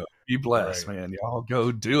you go. Be blessed, Right. man. Y'all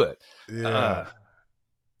go do it. Yeah.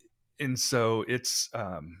 And so it's,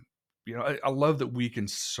 you know, I love that we can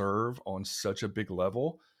serve on such a big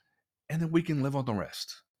level and then we can live on the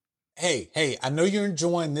rest. Hey, I know you're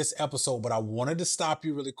enjoying this episode, but I wanted to stop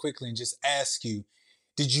you really quickly and just ask you,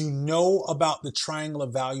 did you know about the triangle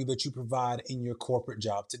of value that you provide in your corporate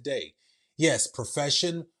job today? Yes,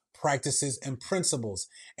 profession, practices, and principles.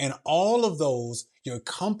 And all of those your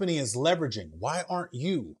company is leveraging. Why aren't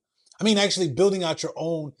you? I mean, actually building out your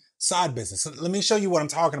own side business. So let me show you what I'm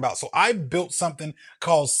talking about. So I built something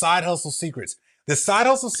called Side Hustle Secrets. The Side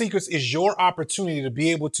Hustle Secrets is your opportunity to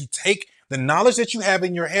be able to take the knowledge that you have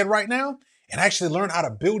in your head right now and actually learn how to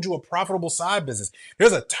build you a profitable side business.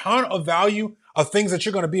 There's a ton of value of things that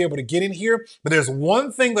you're going to be able to get in here, but there's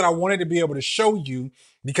one thing that I wanted to be able to show you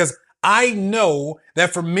because I know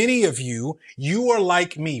that for many of you, you are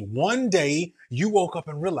like me. One day you woke up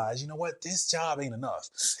and realized, you know what, this job ain't enough.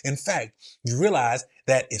 In fact, you realize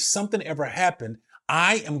that if something ever happened,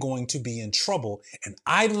 I am going to be in trouble. And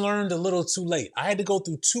I learned a little too late. I had to go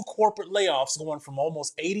through 2 corporate layoffs going from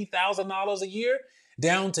almost $80,000 a year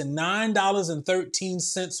down to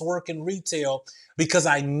 $9.13 working retail because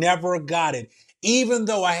I never got it. Even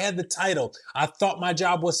though I had the title, I thought my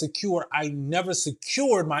job was secure. I never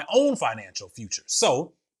secured my own financial future.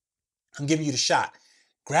 So I'm giving you the shot.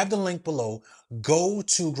 Grab the link below, go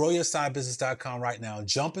to growyoursidebusiness.com right now,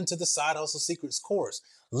 jump into the Side Hustle Secrets course.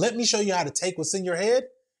 Let me show you how to take what's in your head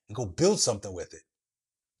and go build something with it.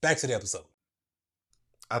 Back to the episode.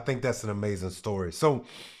 I think that's an amazing story. So,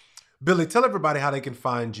 Billy, tell everybody how they can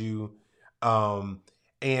find you.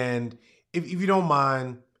 And if you don't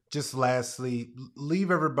mind, just lastly,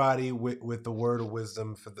 leave everybody with the word of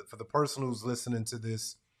wisdom for the person who's listening to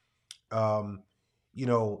this.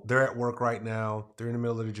 they're at work right now. They're in the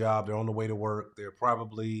middle of the job. They're on the way to work. They're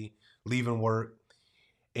probably leaving work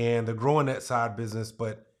and they're growing that side business.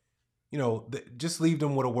 But, just leave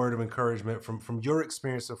them with a word of encouragement from your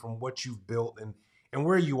experience and from what you've built and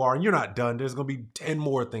where you are. And you're not done. There's going to be 10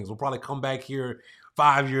 more things. We'll probably come back here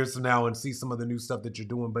 5 years from now and see some of the new stuff that you're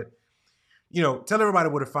doing. But, tell everybody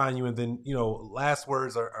where to find you. And then, last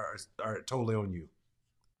words are totally on you.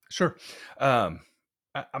 Sure.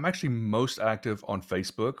 I'm actually most active on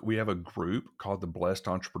Facebook. We have a group called the Blessed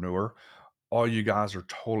Entrepreneur. All you guys are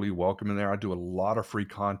totally welcome in there. I do a lot of free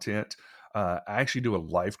content. I actually do a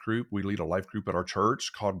life group. We lead a life group at our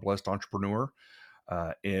church called Blessed Entrepreneur.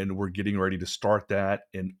 And we're getting ready to start that.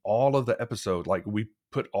 And all of the episode, like we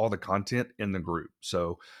put all the content in the group.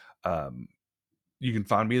 So you can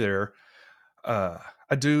find me there.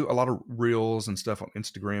 I do a lot of reels and stuff on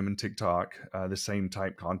Instagram and TikTok, the same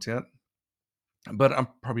type content. But I'm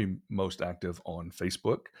probably most active on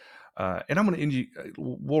Facebook. And I'm going to end you.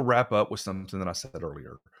 We'll wrap up with something that I said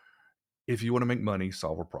earlier. If you want to make money,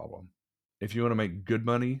 solve a problem. If you want to make good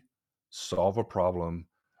money, solve a problem,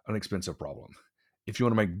 an expensive problem. If you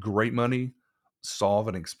want to make great money, solve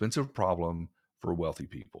an expensive problem for wealthy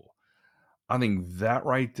people. I think that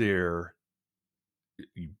right there,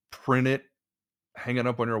 you print it, hang it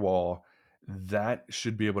up on your wall. That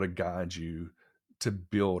should be able to guide you to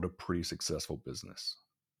build a pretty successful business.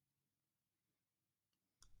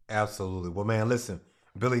 Absolutely. Well, man, listen,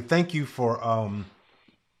 Billy, thank you for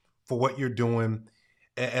what you're doing.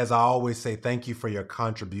 As I always say, thank you for your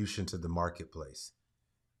contribution to the marketplace.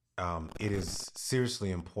 It is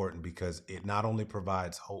seriously important because it not only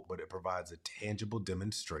provides hope, but it provides a tangible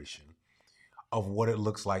demonstration of what it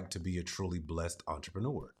looks like to be a truly blessed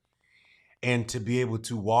entrepreneur and to be able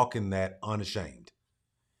to walk in that unashamed.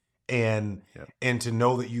 And to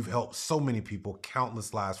know that you've helped so many people,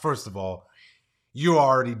 countless lives. First of all, you're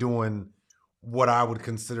already doing what I would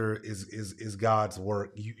consider is God's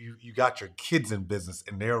work. You got your kids in business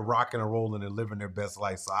and they're rocking and rolling and living their best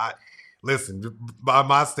life. So listen, by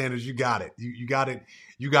my standards, you got it. You got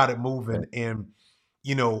it moving. And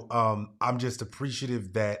I'm just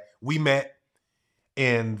appreciative that we met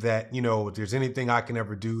and that if there's anything I can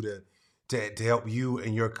ever do to help you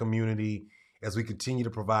and your community as we continue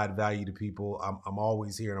to provide value to people, I'm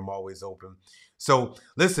always here and I'm always open. So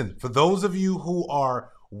listen, for those of you who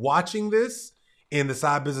are watching this in the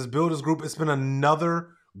Side Business Builders group, it's been another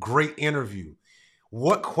great interview.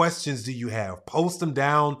 What questions do you have? Post them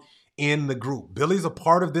down in the group. Billy's a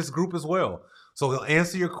part of this group as well. So he'll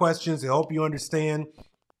answer your questions. He'll help you understand,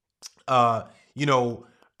 the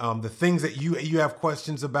things that you have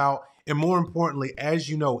questions about. And more importantly, as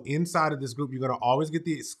you know, inside of this group, you're going to always get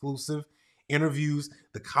the exclusive interviews,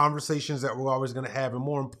 the conversations that we're always going to have. And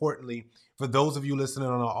more importantly, for those of you listening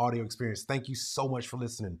on our audio experience, thank you so much for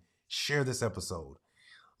listening. Share this episode.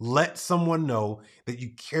 Let someone know that you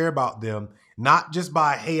care about them, not just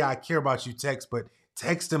by, hey, I care about you text, but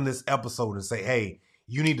text them this episode and say, hey,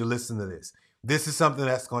 you need to listen to this. This is something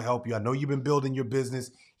that's going to help you. I know you've been building your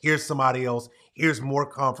business. Here's somebody else. Here's more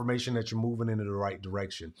confirmation that you're moving into the right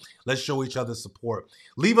direction. Let's show each other support.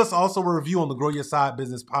 Leave us also a review on the Grow Your Side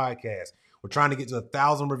Business podcast. We're trying to get to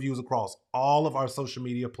 1,000 reviews across all of our social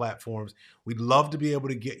media platforms. We'd love to be able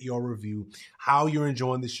to get your review, how you're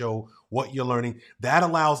enjoying the show, what you're learning. That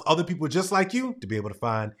allows other people just like you to be able to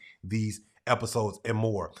find these episodes and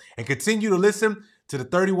more. And continue to listen to the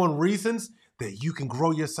 31 reasons that you can grow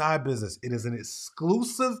your side business. It is an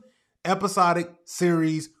exclusive episodic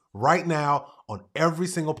series right now on every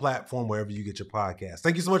single platform wherever you get your podcast.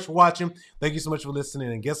 Thank you so much for watching. Thank you so much for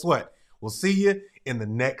listening. And guess what? We'll see you in the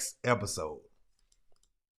next episode.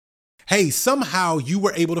 Hey, somehow you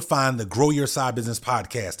were able to find the Grow Your Side Business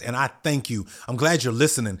podcast, and I thank you. I'm glad you're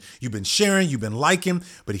listening. You've been sharing, you've been liking,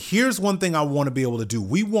 but here's one thing I want to be able to do.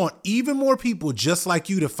 We want even more people just like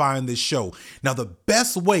you to find this show. Now, the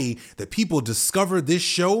best way that people discover this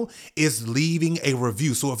show is leaving a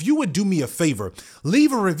review. So if you would do me a favor,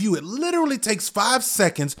 leave a review. It literally takes 5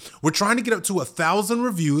 seconds. We're trying to get up to 1,000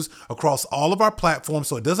 reviews across all of our platforms,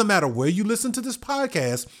 so it doesn't matter where you listen to this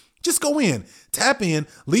podcast. Just go in, tap in,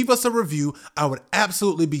 leave us a review. I would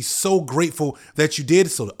absolutely be so grateful that you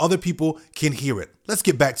did so that other people can hear it. Let's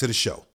get back to the show.